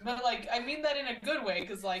 But, I mean that in a good way,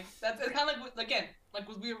 because, that's kind of with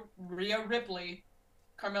Rhea Ripley,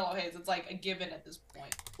 Carmelo Hayes, it's, a given at this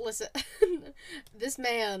point. Listen, this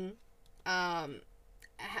man,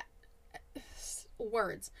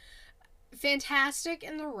 words. Fantastic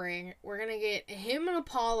in the ring. We're gonna get him and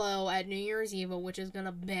Apollo at New Year's Eve, which is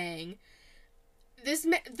gonna bang.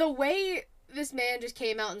 The way this man just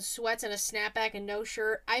came out in sweats and a snapback and no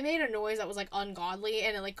shirt, I made a noise that was, ungodly,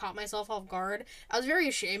 and it, caught myself off guard. I was very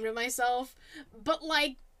ashamed of myself, but,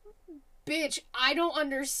 bitch, I don't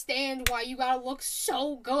understand why you gotta look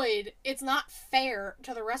so good. It's not fair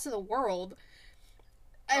to the rest of the world.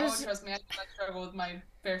 Trust me, I struggle with my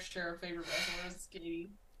fair share of favorite wrestlers,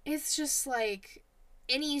 Katie. It's just, and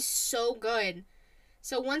he's so good.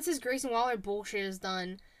 So once this Grayson Waller bullshit is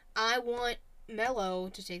done, I want Melo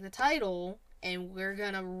to take the title, and we're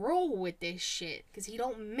gonna roll with this shit, because he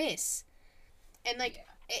don't miss. And,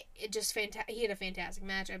 it just he had a fantastic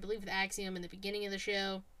match, I believe, with Axiom in the beginning of the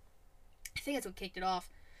show. I think that's what kicked it off.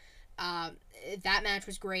 That match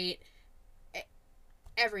was great.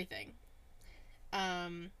 Everything.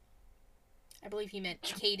 I believe he meant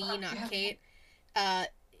Katie, not Kate.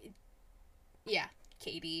 Yeah,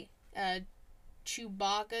 Katie.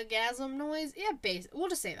 Chewbacca-gasm noise? Yeah, we'll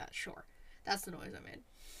just say that, sure. That's the noise I made.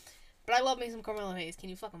 But I love me some Carmelo Hayes. Can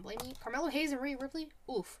you fucking blame me? Carmelo Hayes and Rhea Ripley?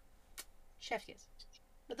 Oof. Chef kiss.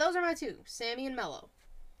 But those are my two. Sammy and Melo.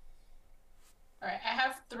 Alright, I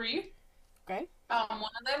have three. Okay. One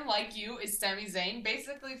of them, like you, is Sami Zayn.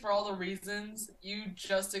 Basically, for all the reasons you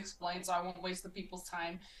just explained, so I won't waste the people's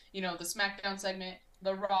time. The SmackDown segment,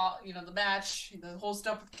 the Raw, the match, the whole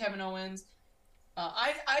stuff with Kevin Owens.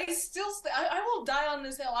 I will die on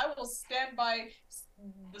this hill. I will stand by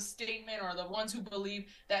the statement, or the ones who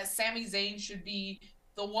believe that Sami Zayn should be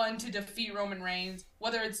the one to defeat Roman Reigns.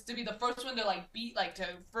 Whether it's to be the first one to beat, to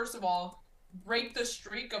first of all break the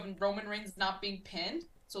streak of Roman Reigns not being pinned.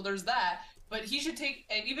 So there's that. But he should take,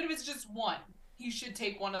 and even if it's just one, he should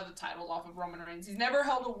take one of the titles off of Roman Reigns. He's never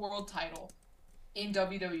held a world title in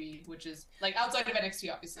WWE, which is outside of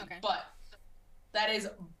NXT, obviously. Okay. But that is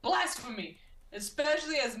blasphemy.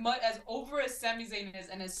 Especially as much as over as Sami Zayn is,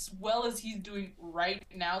 and as well as he's doing right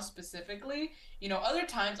now specifically. Other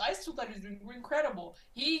times I still thought he was doing incredible.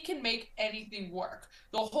 He can make anything work.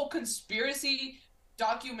 The whole conspiracy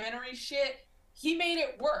documentary shit, he made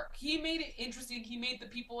it work. He made it interesting. He made the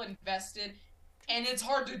people invested. And it's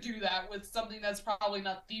hard to do that with something that's probably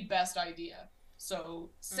not the best idea. So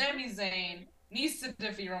Sami Zayn needs to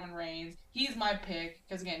defeat Roman Reigns. He's my pick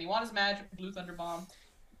because again, he won his match, Blue Thunder Bomb.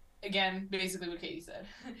 Again, basically what Katie said.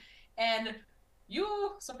 And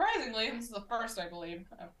you, surprisingly, this is the first, I believe.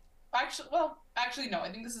 Actually, no.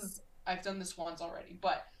 I think I've done this once already.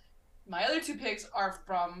 But my other two picks are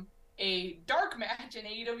from a dark match, an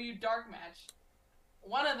AEW dark match.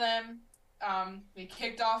 One of them, they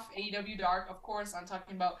kicked off AEW Dark. Of course, I'm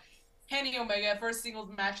talking about Kenny Omega, first singles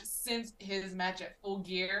match since his match at Full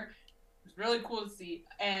Gear. It was really cool to see.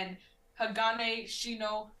 And Hagane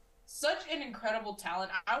Shino, such an incredible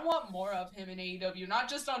talent. I want more of him in AEW, not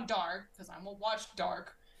just on Dark, because I won't watch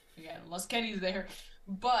Dark, again, unless Kenny's there,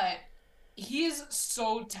 but he is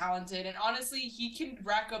so talented, and honestly, he can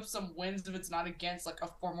rack up some wins if it's not against, like, a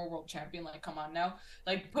former world champion. Like, come on now.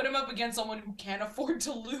 Like, put him up against someone who can't afford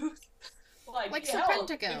to lose. Like hell,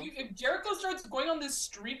 if Jericho starts going on this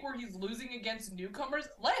streak where he's losing against newcomers,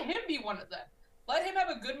 let him be one of them. Let him have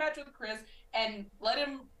a good match with Chris, and let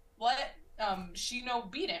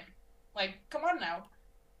Shino beat him. Like, come on now.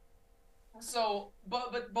 So,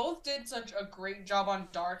 but both did such a great job on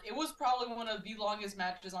Dark. It was probably one of the longest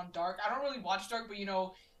matches on Dark. I don't really watch Dark, but you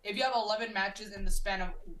know, if you have 11 matches in the span of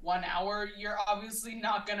 1 hour, you're obviously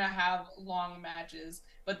not gonna have long matches.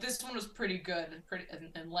 But this one was pretty good, pretty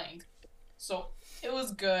in length. So it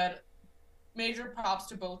was good. Major props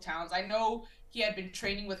to both towns. I know he had been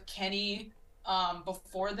training with Kenny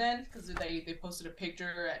before then, because they posted a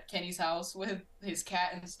picture at Kenny's house with his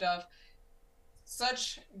cat and stuff.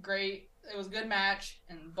 Such great. It was a good match,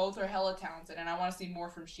 and both are hella talented, and I want to see more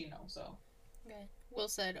from Shino. So, okay. Will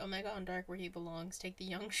said, "Omega on Dark where he belongs. Take the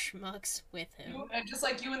young schmucks with him." And just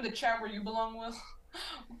like you in the chat where you belong, Will.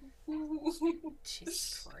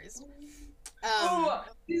 Jesus Christ.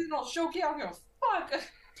 Seasonal showcase. I don't give a fuck.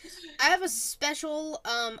 I have a special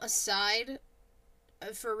aside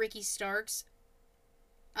for Ricky Starks.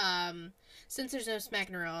 Since there's no Smack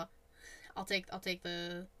and Raw, I'll take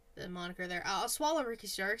the moniker there. I'll swallow Ricky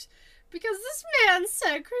Starks because this man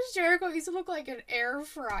said Chris Jericho used to look like an air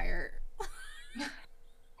fryer.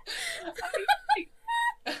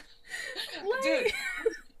 Dude,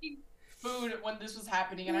 food when this was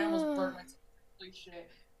happening, and I almost burned myself. Holy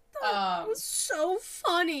shit! That was so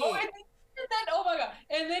funny. Oh, and then, oh my god!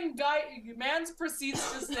 And then Mans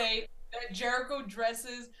proceeds to say that Jericho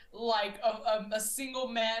dresses like a single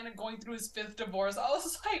man going through his 5th divorce. I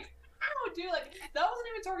was like, ow, dude! Like that wasn't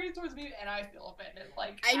even targeted towards me, and I feel offended.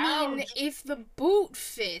 Like, I mean, if the boot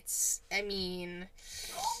fits, I mean.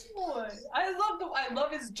 Oh, I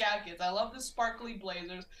love his jackets. I love the sparkly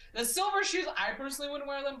blazers. The silver shoes, I personally wouldn't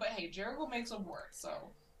wear them, but hey, Jericho makes them work.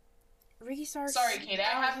 So. Ricky Starks. Sorry, Kate.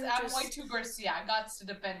 I'm like too Garcia. I got to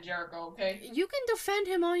defend Jericho. Okay. You can defend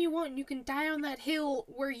him all you want. You can die on that hill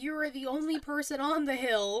where you're the only person on the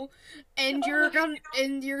hill, and you're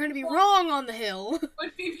gonna be wrong on the hill.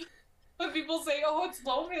 When people say, "Oh, it's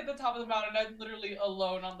lonely at the top of the mountain," I'm literally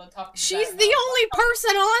alone on the top. She's the only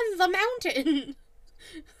person on the mountain.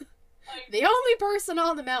 The only person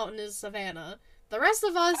on the mountain is Savannah. The rest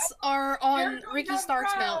of us are on Ricky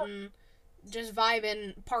Stark's mountain. Just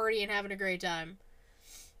vibing, partying, having a great time.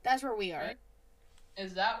 That's where we are.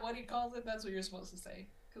 Is that what he calls it? That's what you're supposed to say.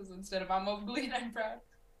 Because instead of "I'm ugly and I'm proud,"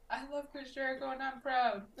 I love Chris Jericho and I'm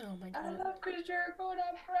proud. Oh my god. I love Chris Jericho and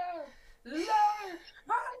I'm proud. Love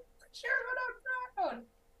Chris Jericho and I'm proud.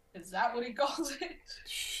 Is that what he calls it?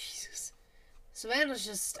 Jesus. Savannah's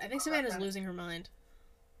just. I think Savannah's losing her mind.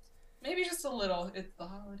 Maybe just a little. It's the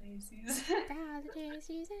holiday season. Holiday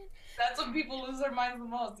season. That's when people lose their minds the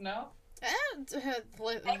most, no? Yes.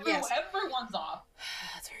 Everyone's off.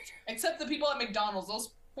 That's very true. Except the people at McDonald's.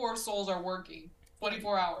 Those poor souls are working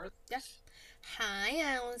 24 hours. Yeah. Hi,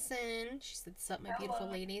 Allison. She said, "What's up, my beautiful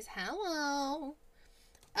ladies?" Hello.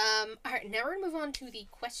 Alright, now we're gonna move on to the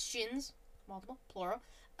questions, multiple, plural,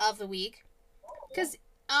 of the week. Because,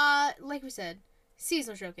 like we said,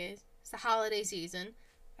 seasonal showcase. It's the holiday season.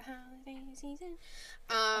 Holiday season.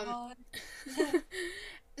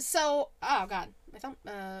 So, oh god, my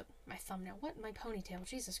thumbnail. What? My ponytail.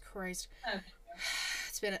 Jesus Christ.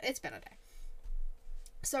 It's been a day.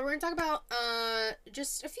 So we're gonna talk about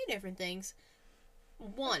just a few different things.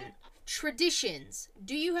 One, traditions.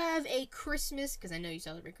 Do you have a Christmas? Because I know you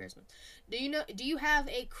celebrate Christmas. Do you have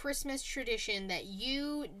a Christmas tradition that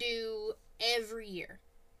you do every year?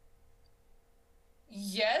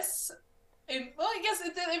 Yes. Well, I guess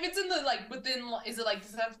if it's in the, like, within, is it, like,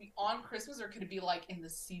 does it have to be on Christmas, or could it be, like, in the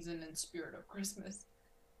season and spirit of Christmas?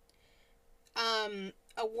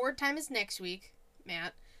 Award time is next week,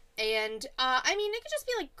 Matt. And I mean, it could just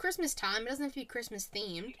be like Christmas time. It doesn't have to be Christmas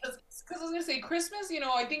themed. Because I was gonna say Christmas,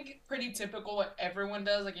 I think pretty typical what everyone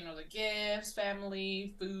does, like the gifts,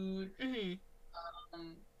 family, food. Mm-hmm.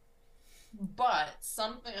 Um, but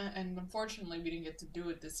something, and unfortunately, we didn't get to do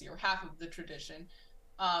it this year. Half of the tradition,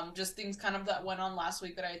 just things kind of that went on last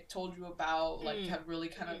week that I told you about, like have really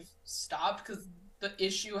kind of stopped because the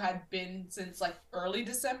issue had been since like early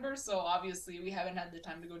December. So obviously, we haven't had the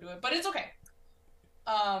time to go do it, but it's okay.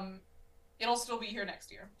 It'll still be here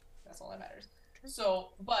next year. That's all that matters.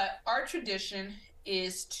 So, but our tradition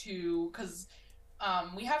is because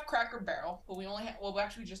we have Cracker Barrel, but we only we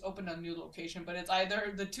actually just opened a new location, but it's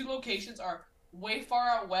either the two locations are way far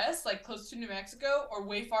out west, like close to New Mexico, or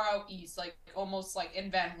way far out east, like almost like in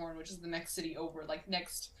Van Horn, which is the next city over, like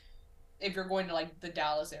next if you're going to like the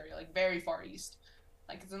Dallas area, like very far east.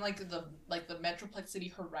 Like it's in like the Metroplex City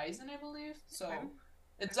Horizon, I believe. So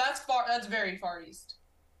that's very far east.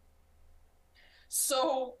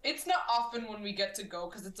 So it's not often when we get to go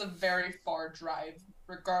because it's a very far drive,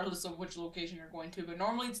 regardless of which location you're going to. But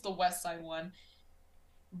normally it's the west side one.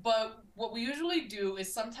 But what we usually do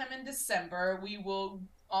is sometime in December we will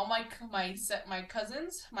all my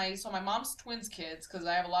cousins, my mom's twins kids, because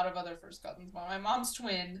I have a lot of other first cousins, but my mom's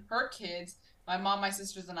twin, her kids, my mom, my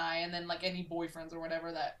sisters, and I, and then like any boyfriends or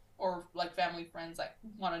whatever that or like family friends that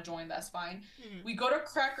want to join, that's fine. Mm-hmm. We go to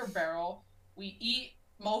Cracker Barrel, we eat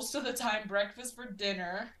most of the time breakfast for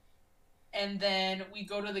dinner, and then we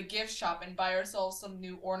go to the gift shop and buy ourselves some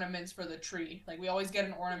new ornaments for the tree. Like we always get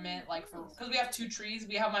an ornament, like because we have two trees.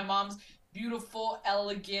 We have my mom's beautiful,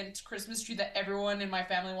 elegant Christmas tree that everyone in my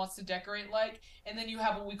family wants to decorate like, and then you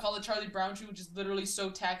have what we call the Charlie Brown tree, which is literally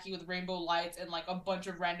so tacky with rainbow lights and like a bunch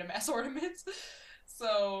of random ass ornaments.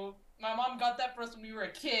 So my mom got that for us when we were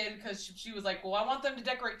a kid because she was like, well, I want them to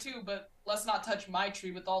decorate too, but let's not touch my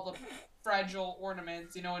tree with all the fragile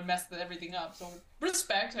ornaments, and mess everything up. So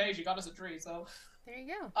respect. Hey, she got us a tree. So there you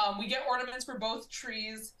go. We get ornaments for both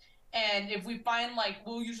trees, and if we find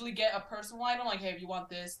we'll usually get a personal item. Like, hey, if you want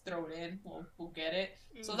this, throw it in. We'll get it.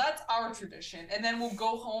 So that's our tradition, and then we'll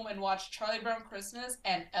go home and watch Charlie Brown Christmas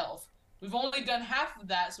and Elf. We've only done half of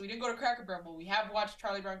that, so we didn't go to Cracker Barrel, but we have watched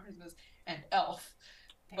Charlie Brown Christmas and Elf.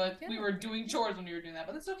 But we were doing chores when we were doing that.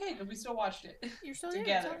 But it's okay because we still watched it. You're still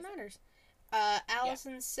together. That's all that matters.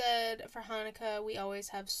 Allison said for Hanukkah we always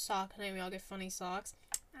have sock night. We all get funny socks.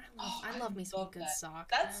 I love me some good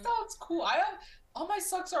socks. That sounds cool. I have all my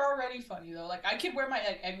socks are already funny though. Like I could wear my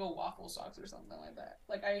Eggo waffle socks or something like that.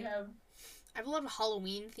 Like I have a lot of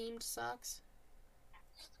Halloween themed socks.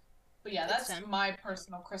 But yeah, that's my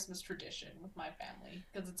personal Christmas tradition with my family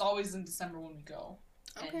because it's always in December when we go.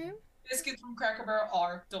 Okay. And biscuits from Cracker Barrel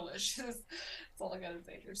are delicious. That's all I gotta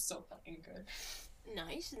say. They're so fucking good.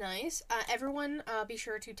 Nice. Everyone, be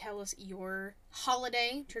sure to tell us your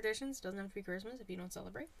holiday traditions. Doesn't have to be Christmas if you don't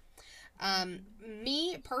celebrate.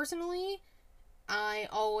 Me, personally, I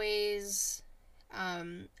always,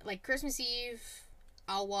 like Christmas Eve,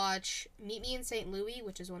 I'll watch Meet Me in St. Louis,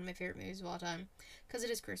 which is one of my favorite movies of all time, because it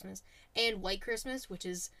is Christmas, and White Christmas, which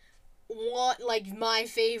is my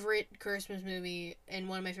favorite Christmas movie and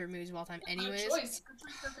one of my favorite movies of all time anyways. Good choice.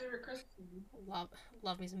 What's your favorite Christmas movie?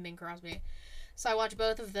 Love me some Bing Crosby. So I watch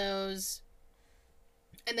both of those.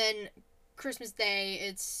 And then Christmas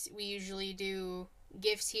Day, we usually do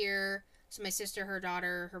gifts here. So my sister, her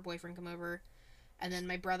daughter, her boyfriend come over. And then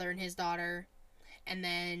my brother and his daughter. And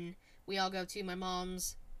then we all go to my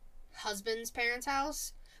mom's husband's parents'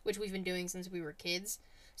 house, which we've been doing since we were kids.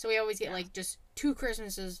 So we always get just 2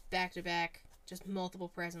 Christmases back to back, just multiple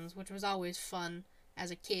presents, which was always fun as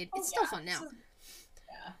a kid. It's still fun now.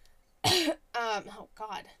 Yeah. Oh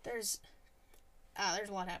God, there's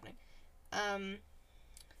a lot happening.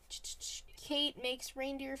 Kate makes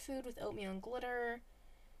reindeer food with oatmeal and glitter.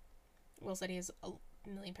 Will said he has a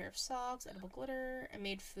million pair of socks, edible glitter. I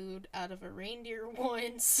made food out of a reindeer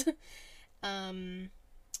once.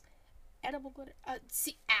 Edible glitter.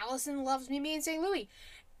 See, Allison loves Meet Me in St. Louis.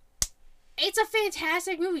 It's a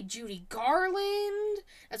fantastic movie. Judy Garland.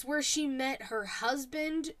 That's where she met her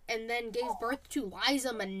husband and then gave birth to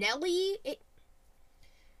Liza Minnelli.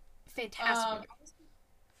 Fantastic.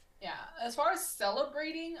 Yeah, as far as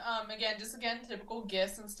celebrating, again, typical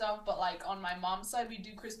gifts and stuff, but like on my mom's side, we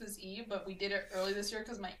do Christmas Eve, but we did it early this year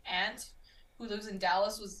because my aunt, who lives in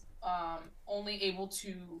Dallas, was only able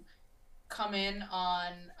to come in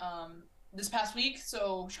on this past week,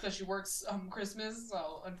 so because she works Christmas,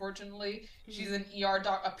 so unfortunately she's an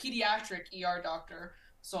a pediatric ER doctor,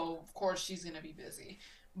 so of course she's gonna be busy.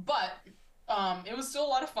 But it was still a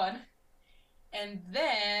lot of fun. And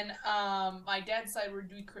then my dad's side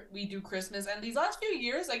we do Christmas, and these last few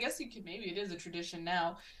years, I guess it is a tradition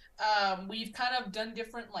now. we've kind of done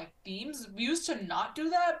different like themes. We used to not do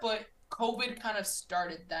that, but COVID kind of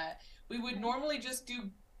started that. We would normally just do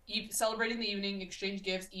celebrating the evening, exchange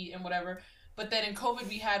gifts, eat, and whatever. But then in COVID,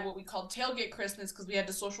 we had what we called tailgate Christmas because we had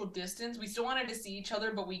to social distance. We still wanted to see each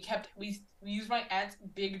other, but we used my aunt's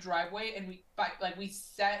big driveway, and we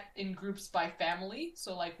sat in groups by family,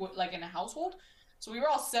 so like in a household. So we were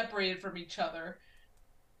all separated from each other,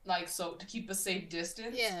 like so to keep a safe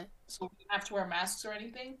distance. Yeah. So we didn't have to wear masks or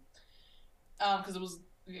anything, because it was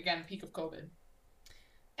again peak of COVID.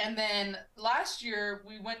 And then last year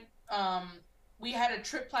we had a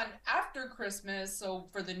trip planned after Christmas, so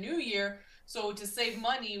for the new year. So to save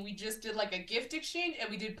money, we just did like a gift exchange and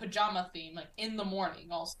we did pajama theme, like in the morning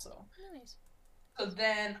also. Nice. So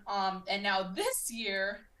then, and now this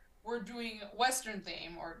year we're doing Western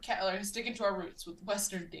theme or sticking to our roots with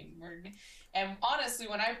Western theme. And honestly,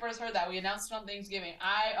 when I first heard that, we announced it on Thanksgiving.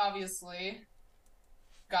 I obviously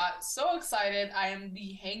got so excited. I am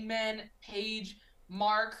the Hangman Page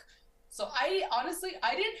Mark. So I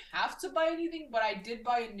didn't have to buy anything, but I did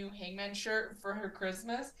buy a new Hangman shirt for her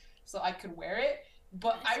Christmas so I could wear it.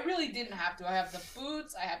 But I really didn't have to. I have the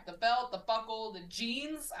boots, I have the belt, the buckle, the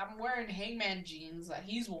jeans. I'm wearing Hangman jeans that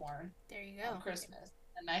he's worn. There you go. On Christmas.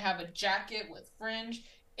 And I have a jacket with fringe.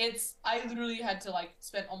 I literally had to like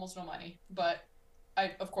spend almost no money, but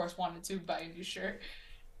I of course wanted to buy a new shirt.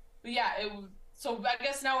 But yeah, so I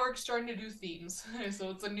guess now we're starting to do themes.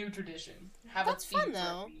 So it's a new tradition. That's fun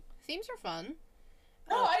though. Themes are fun.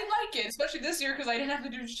 No, I like it, especially this year because I didn't have to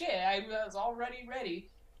do shit. I was already ready.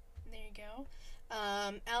 There you go.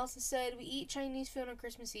 Allison said, we eat Chinese food on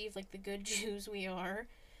Christmas Eve like the good Jews we are.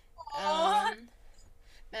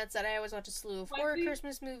 Matt said, I always watch a slew of horror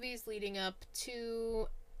Christmas movies leading up to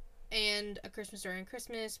and A Christmas Story on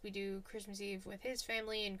Christmas. We do Christmas Eve with his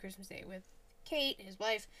family and Christmas Day with Kate, his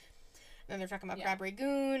wife. And then they're talking about Crab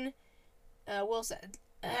Ragoon. Will said,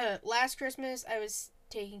 last Christmas I was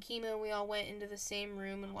taking chemo. We all went into the same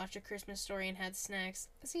room and watched A Christmas Story and had snacks.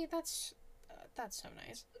 See, that's so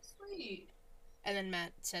nice. That's sweet. And then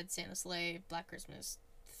Matt said Santa Sleigh, Black Christmas,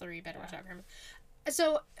 3, Better Watch Out for Him.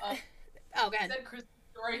 So, go ahead.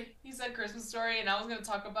 He said Christmas Story, and I was going to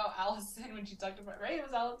talk about Allison when she talked about, right? It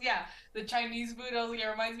was Allison? Yeah, the Chinese food. I was like, it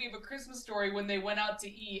reminds me of A Christmas Story when they went out to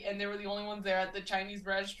eat, and they were the only ones there at the Chinese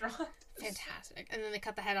restaurant. Fantastic. And then they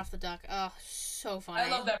cut the head off the duck. Oh, so funny. I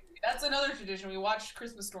love that movie. That's another tradition. We watch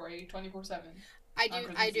Christmas Story 24/7. I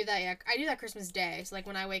do that, yeah. I do that Christmas Day. So, like,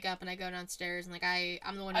 when I wake up and I go downstairs and, like,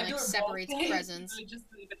 I'm the one who, like, separates presents. Just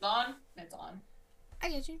leave it on. It's on. I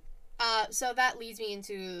get you. So that leads me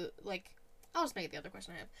into, like, I'll just make it the other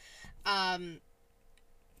question I have.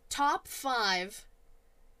 Top 5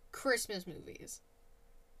 Christmas movies.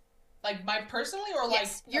 Like, my personally or,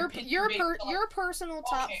 yes, like... your personal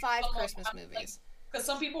top 5 Christmas movies. Because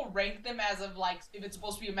some people rank them as of, like, if it's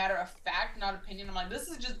supposed to be a matter of fact, not opinion. I'm like, this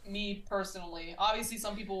is just me personally. Obviously,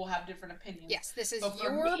 some people will have different opinions. Yes, this is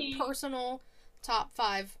your personal top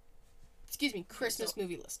 5, Christmas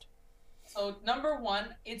movie list. So, number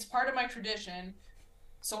 1, it's part of my tradition.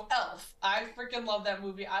 So, Elf. I freaking love that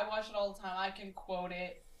movie. I watch it all the time. I can quote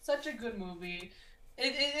it. Such a good movie.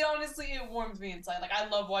 It honestly, it warms me inside. Like, I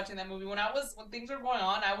love watching that movie. When things were going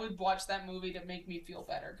on, I would watch that movie to make me feel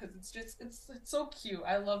better. Because it's so cute.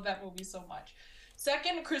 I love that movie so much.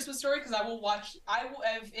 Second, Christmas Story, because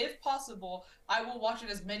if possible, I will watch it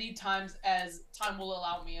as many times as time will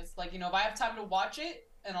allow me. It's like, if I have time to watch it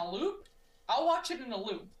in a loop, I'll watch it in a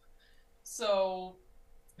loop. So,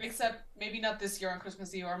 except maybe not this year on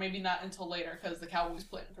Christmas Eve, or maybe not until later, because the Cowboys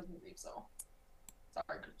play on Christmas Eve, so.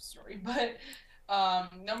 Sorry, Christmas Story. But,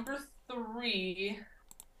 number 3,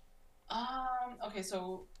 okay,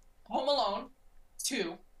 so Home Alone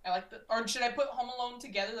 2. Or should I put Home Alone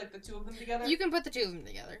together, like the two of them together? You can put the two of them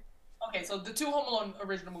together. Okay, so the 2 Home Alone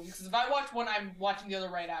original movies, because if I watch one, I'm watching the other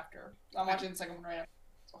right after. I'm watching the second one right after.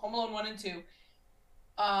 So Home Alone 1 and 2.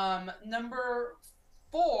 Number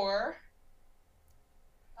 4,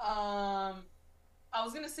 I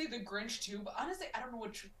was gonna say The Grinch too, but honestly, I don't know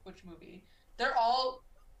which movie. They're all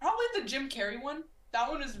probably the Jim Carrey one. That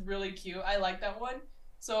one is really cute. I like that one.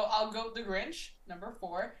 So I'll go The Grinch, number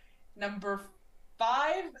 4. Number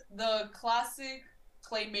 5, the classic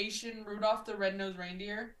claymation Rudolph the Red-Nosed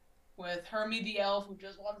Reindeer with Hermie the elf who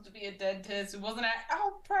just wants to be a dentist, who wasn't at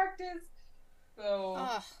elf practice. So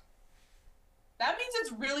that means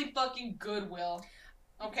it's really fucking good, Will.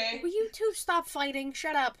 Okay? Will you two stop fighting?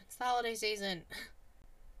 Shut up. It's the holiday season.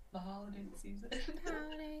 The holiday season.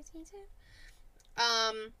 Holiday season.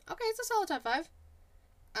 Okay, it's a solid top 5.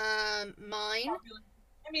 Mine.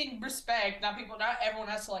 I mean, respect. Not everyone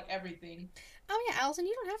has to like everything. Oh yeah, Allison,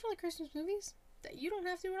 you don't have to like Christmas movies. You don't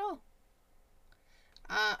have to at all.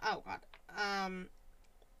 Oh god.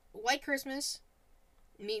 White Christmas.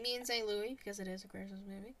 Meet Me in St. Louis, because it is a Christmas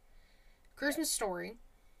movie. Christmas Story.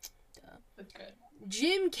 Duh. That's good.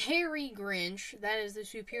 Jim Carrey Grinch. That is the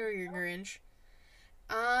superior Grinch.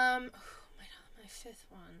 My fifth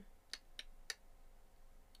one.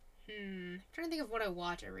 I'm trying to think of what I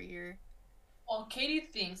watch every year. Well, Katie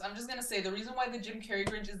thinks, I'm just gonna say, the reason why the Jim Carrey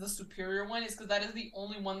Grinch is the superior one is because that is the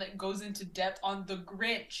only one that goes into depth on the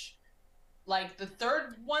Grinch. Like, the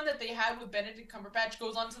third one that they had with Benedict Cumberbatch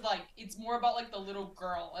goes on to, like, it's more about, like, the little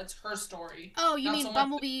girl. It's her story. Oh, you mean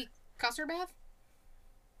Bumblebee Custardbath?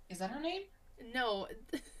 Is that her name? No.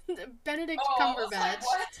 Benedict Cumberbatch. I was like,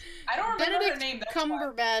 what? I don't remember Benedict her name. That's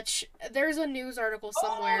Cumberbatch. Why. There's a news article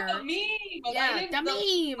somewhere. Oh, the meme! Yeah, the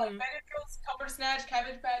meme! Like, Benedict's Cumbersnatch,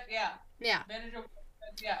 Cabbage Patch, yeah. Yeah. Benedict,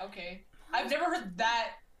 yeah, okay. I've never heard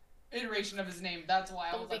that iteration of his name. That's why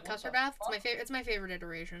I was like, Custardbath? It's my favorite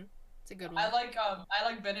iteration. It's a good one. I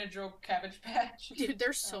like Benedict Cabbage Patch. Dude,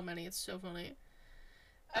 there's so many. It's so funny.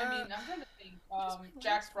 I mean, I'm trying to think.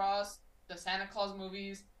 Jack Frost, the Santa Claus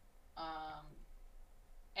movies,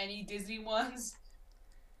 any Disney ones.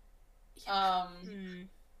 Yeah.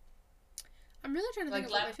 I'm really trying to think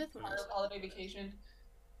of what my fifth one is. Holiday Vacation.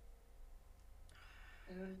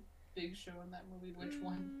 Big Show in that movie. Which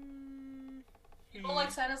one? You don't like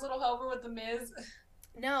Santa's Little Helper with The Miz?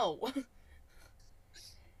 No.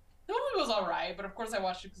 The movie was alright, but of course I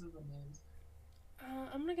watched it because of The Miz.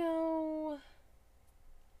 I'm gonna go...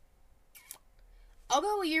 I'll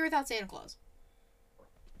go A Year Without Santa Claus.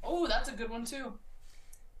 Oh, that's a good one too.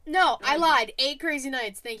 No, I lied. 8 Crazy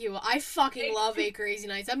Nights. Thank you. I fucking love 8 Crazy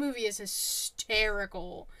Nights. That movie is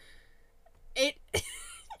hysterical. It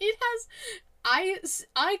has...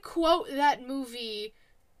 I quote that movie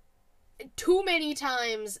too many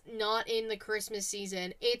times, not in the Christmas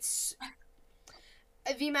season. It's...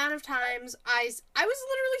 The amount of times I was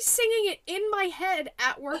literally singing it in my head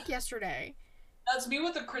at work yesterday. That's me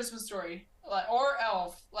with The Christmas Story. Or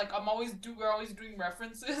Elf. Like, we're always doing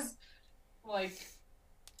references. Like...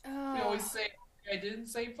 We always say, I didn't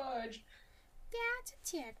say fudge. That's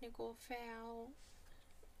a technical foul.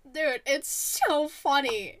 Dude, it's so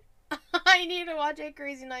funny. I need to watch 8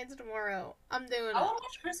 Crazy Nights tomorrow. I'm doing it. I want to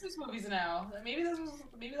watch Christmas movies now. Maybe that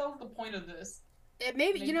was the point of this.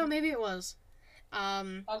 Maybe it was. I'll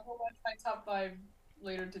go watch my top 5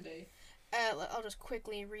 later today. I'll just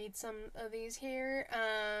quickly read some of these here.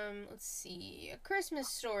 Let's see. A Christmas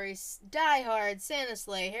Story, Die Hard, Santa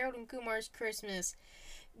Sleigh, Harold and Kumar's Christmas,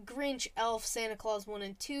 Grinch, Elf, Santa Claus 1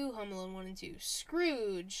 and 2, Home Alone 1 and 2,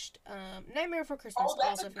 Scrooged, Nightmare Before Christmas,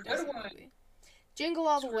 also a fantastic movie. Jingle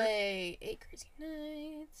All the Way, 8 Crazy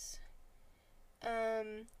Nights,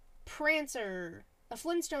 Prancer, A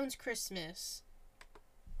Flintstones Christmas.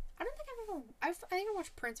 I think I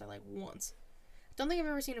watched Prancer like once. Don't think I've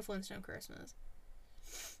ever seen A Flintstone Christmas.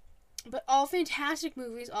 But all fantastic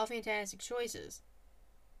movies, all fantastic choices.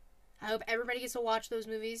 I hope everybody gets to watch those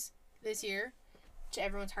movies this year, to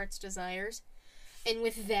everyone's heart's desires. And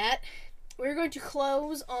with that, we're going to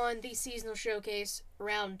close on the seasonal showcase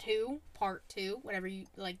round 2, part 2, whatever you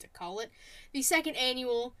like to call it. The second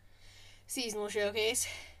annual seasonal showcase.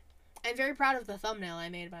 I'm very proud of the thumbnail I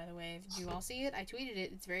made, by the way. Did you all see it? I tweeted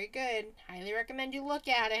it. It's very good. Highly recommend you look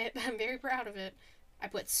at it. I'm very proud of it. I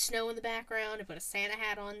put snow in the background. I put a Santa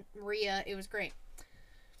hat on Rhea. It was great.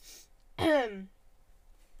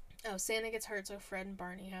 Oh, Santa gets hurt, so Fred and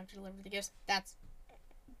Barney have to deliver the gifts. That's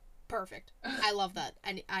perfect. I love that.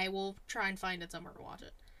 I will try and find it somewhere to watch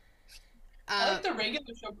it. I like the regular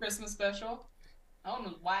show Christmas special. That one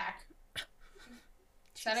was whack.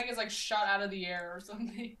 Santa gets, like, shot out of the air or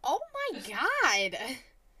something. Oh my god!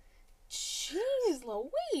 Jeez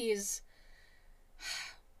Louise!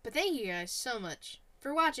 But thank you guys so much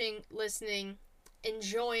for watching, listening,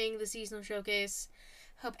 enjoying the seasonal showcase.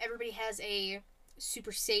 Hope everybody has a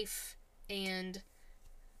super safe and...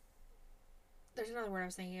 There's another word I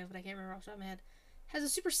was thinking of, but I can't remember off the top of my head. Has a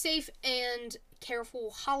super safe and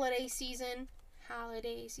careful holiday season.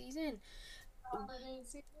 Holiday season.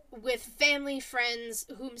 With family, friends,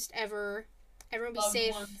 whomstever. Everyone be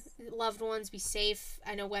safe. Loved ones, be safe.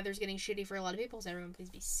 I know weather's getting shitty for a lot of people, so everyone please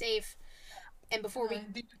be safe. And before we... I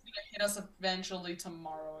think it's going to hit us eventually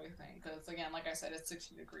tomorrow, I think. Because, again, like I said, it's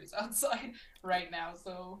 60 degrees outside right now.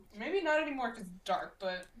 So, maybe not anymore because it's dark,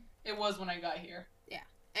 but it was when I got here. Yeah.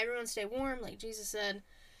 Everyone stay warm, like Jesus said.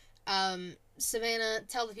 Savannah,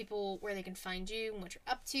 tell the people where they can find you and what you're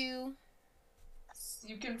up to.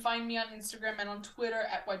 You can find me on Instagram and on Twitter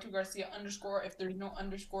at y2garcia_. If there's no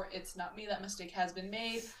underscore, it's not me. That mistake has been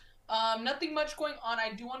made. Nothing much going on.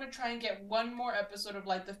 I do want to try and get one more episode of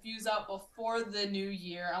like the Fuse out before the new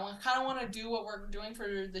year. I kind of want to do what we're doing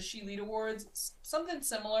for the She Lead Awards, something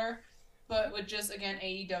similar, but with just again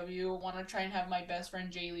AEW. Want to try and have my best friend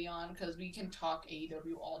Jaylee on because we can talk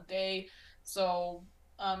AEW all day. So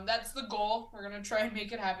that's the goal. We're gonna try and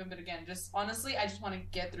make it happen. But again, just honestly, I just want to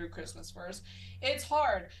get through Christmas first. It's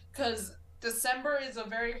hard because December is a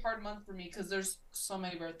very hard month for me because there's so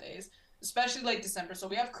many birthdays, especially late December. So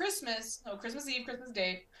we have Christmas Eve, Christmas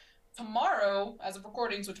Day. Tomorrow, as of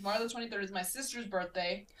recording, so tomorrow the 23rd is my sister's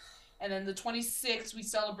birthday. And then the 26th, we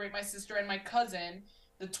celebrate my sister and my cousin.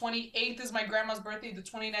 The 28th is my grandma's birthday. The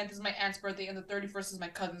 29th is my aunt's birthday. And the 31st is my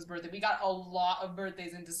cousin's birthday. We got a lot of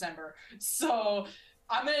birthdays in December. So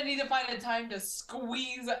I'm going to need to find a time to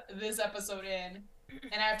squeeze this episode in.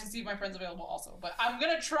 And I have to see if my friend's available also. But I'm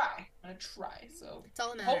going to try. So it's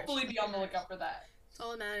all that matters. Hopefully be on the lookout for that.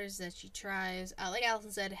 All that matters is that she tries. Like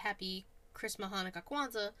Allison said, happy Christmas, Hanukkah,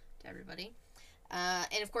 Kwanzaa to everybody.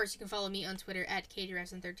 And of course, you can follow me on Twitter at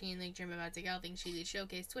KDRefson13, link Jim about to Galving, She Lead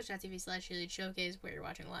Showcase, twitch.tv/She Lead Showcase, where you're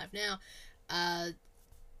watching live now.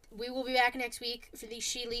 We will be back next week for the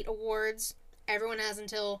She Lead Awards. Everyone has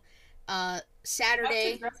until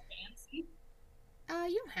Saturday. Fancy?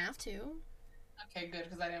 You don't have to. Okay, good,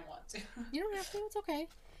 because I didn't want to. You don't have to. It's okay.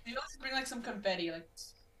 You also bring like some confetti, like.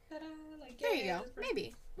 Like, there you go.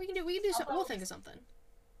 Maybe we can do something. We'll think of something.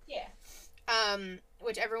 Yeah.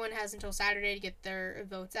 Which everyone has until Saturday to get their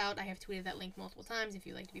votes out. I have tweeted that link multiple times. If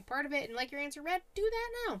you'd like to be part of it and like your answer read, do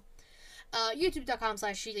that now.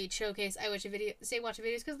 YouTube.com/SheLeadShowcase. I watch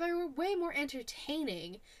videos because they're way more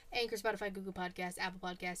entertaining. Anchor, Spotify, Google Podcasts, Apple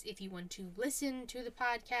Podcasts. If you want to listen to the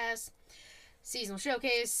podcast. Seasonal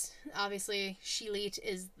Showcase, obviously, She Lead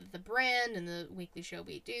is the brand and the weekly show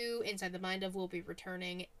we do. Inside the Mind of will be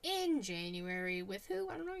returning in January with who?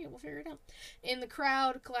 I don't know yet. We'll figure it out. In the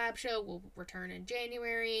Crowd collab show will return in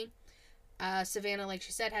January. Savannah, like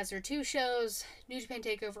she said, has her 2 shows. New Japan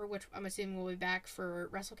Takeover, which I'm assuming will be back for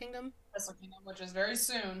Wrestle Kingdom. Wrestle Kingdom, which is very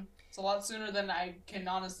soon. It's a lot sooner than I can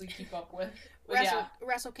honestly keep up with.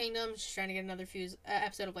 Wrestle Kingdom, just trying to get another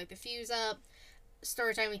episode of like the Fuse up.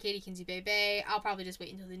 Storytime with Katie Kinsey Bebe. I'll probably just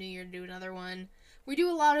wait until the new year to do another one. We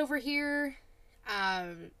do a lot over here.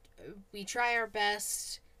 We try our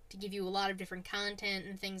best to give you a lot of different content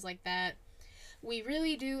and things like that. We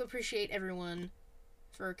really do appreciate everyone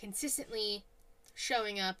for consistently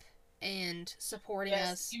showing up and supporting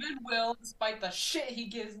us. Even Will, despite the shit he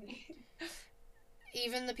gives me.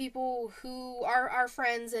 Even the people who are our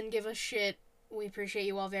friends and give us shit, we appreciate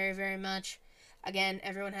you all very, very much. Again,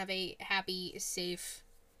 everyone have a happy, safe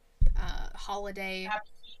holiday. Happy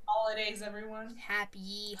holidays, everyone.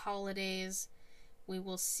 Happy holidays. We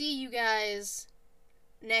will see you guys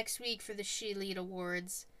next week for the She Lead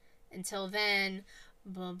Awards. Until then,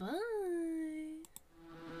 bye-bye.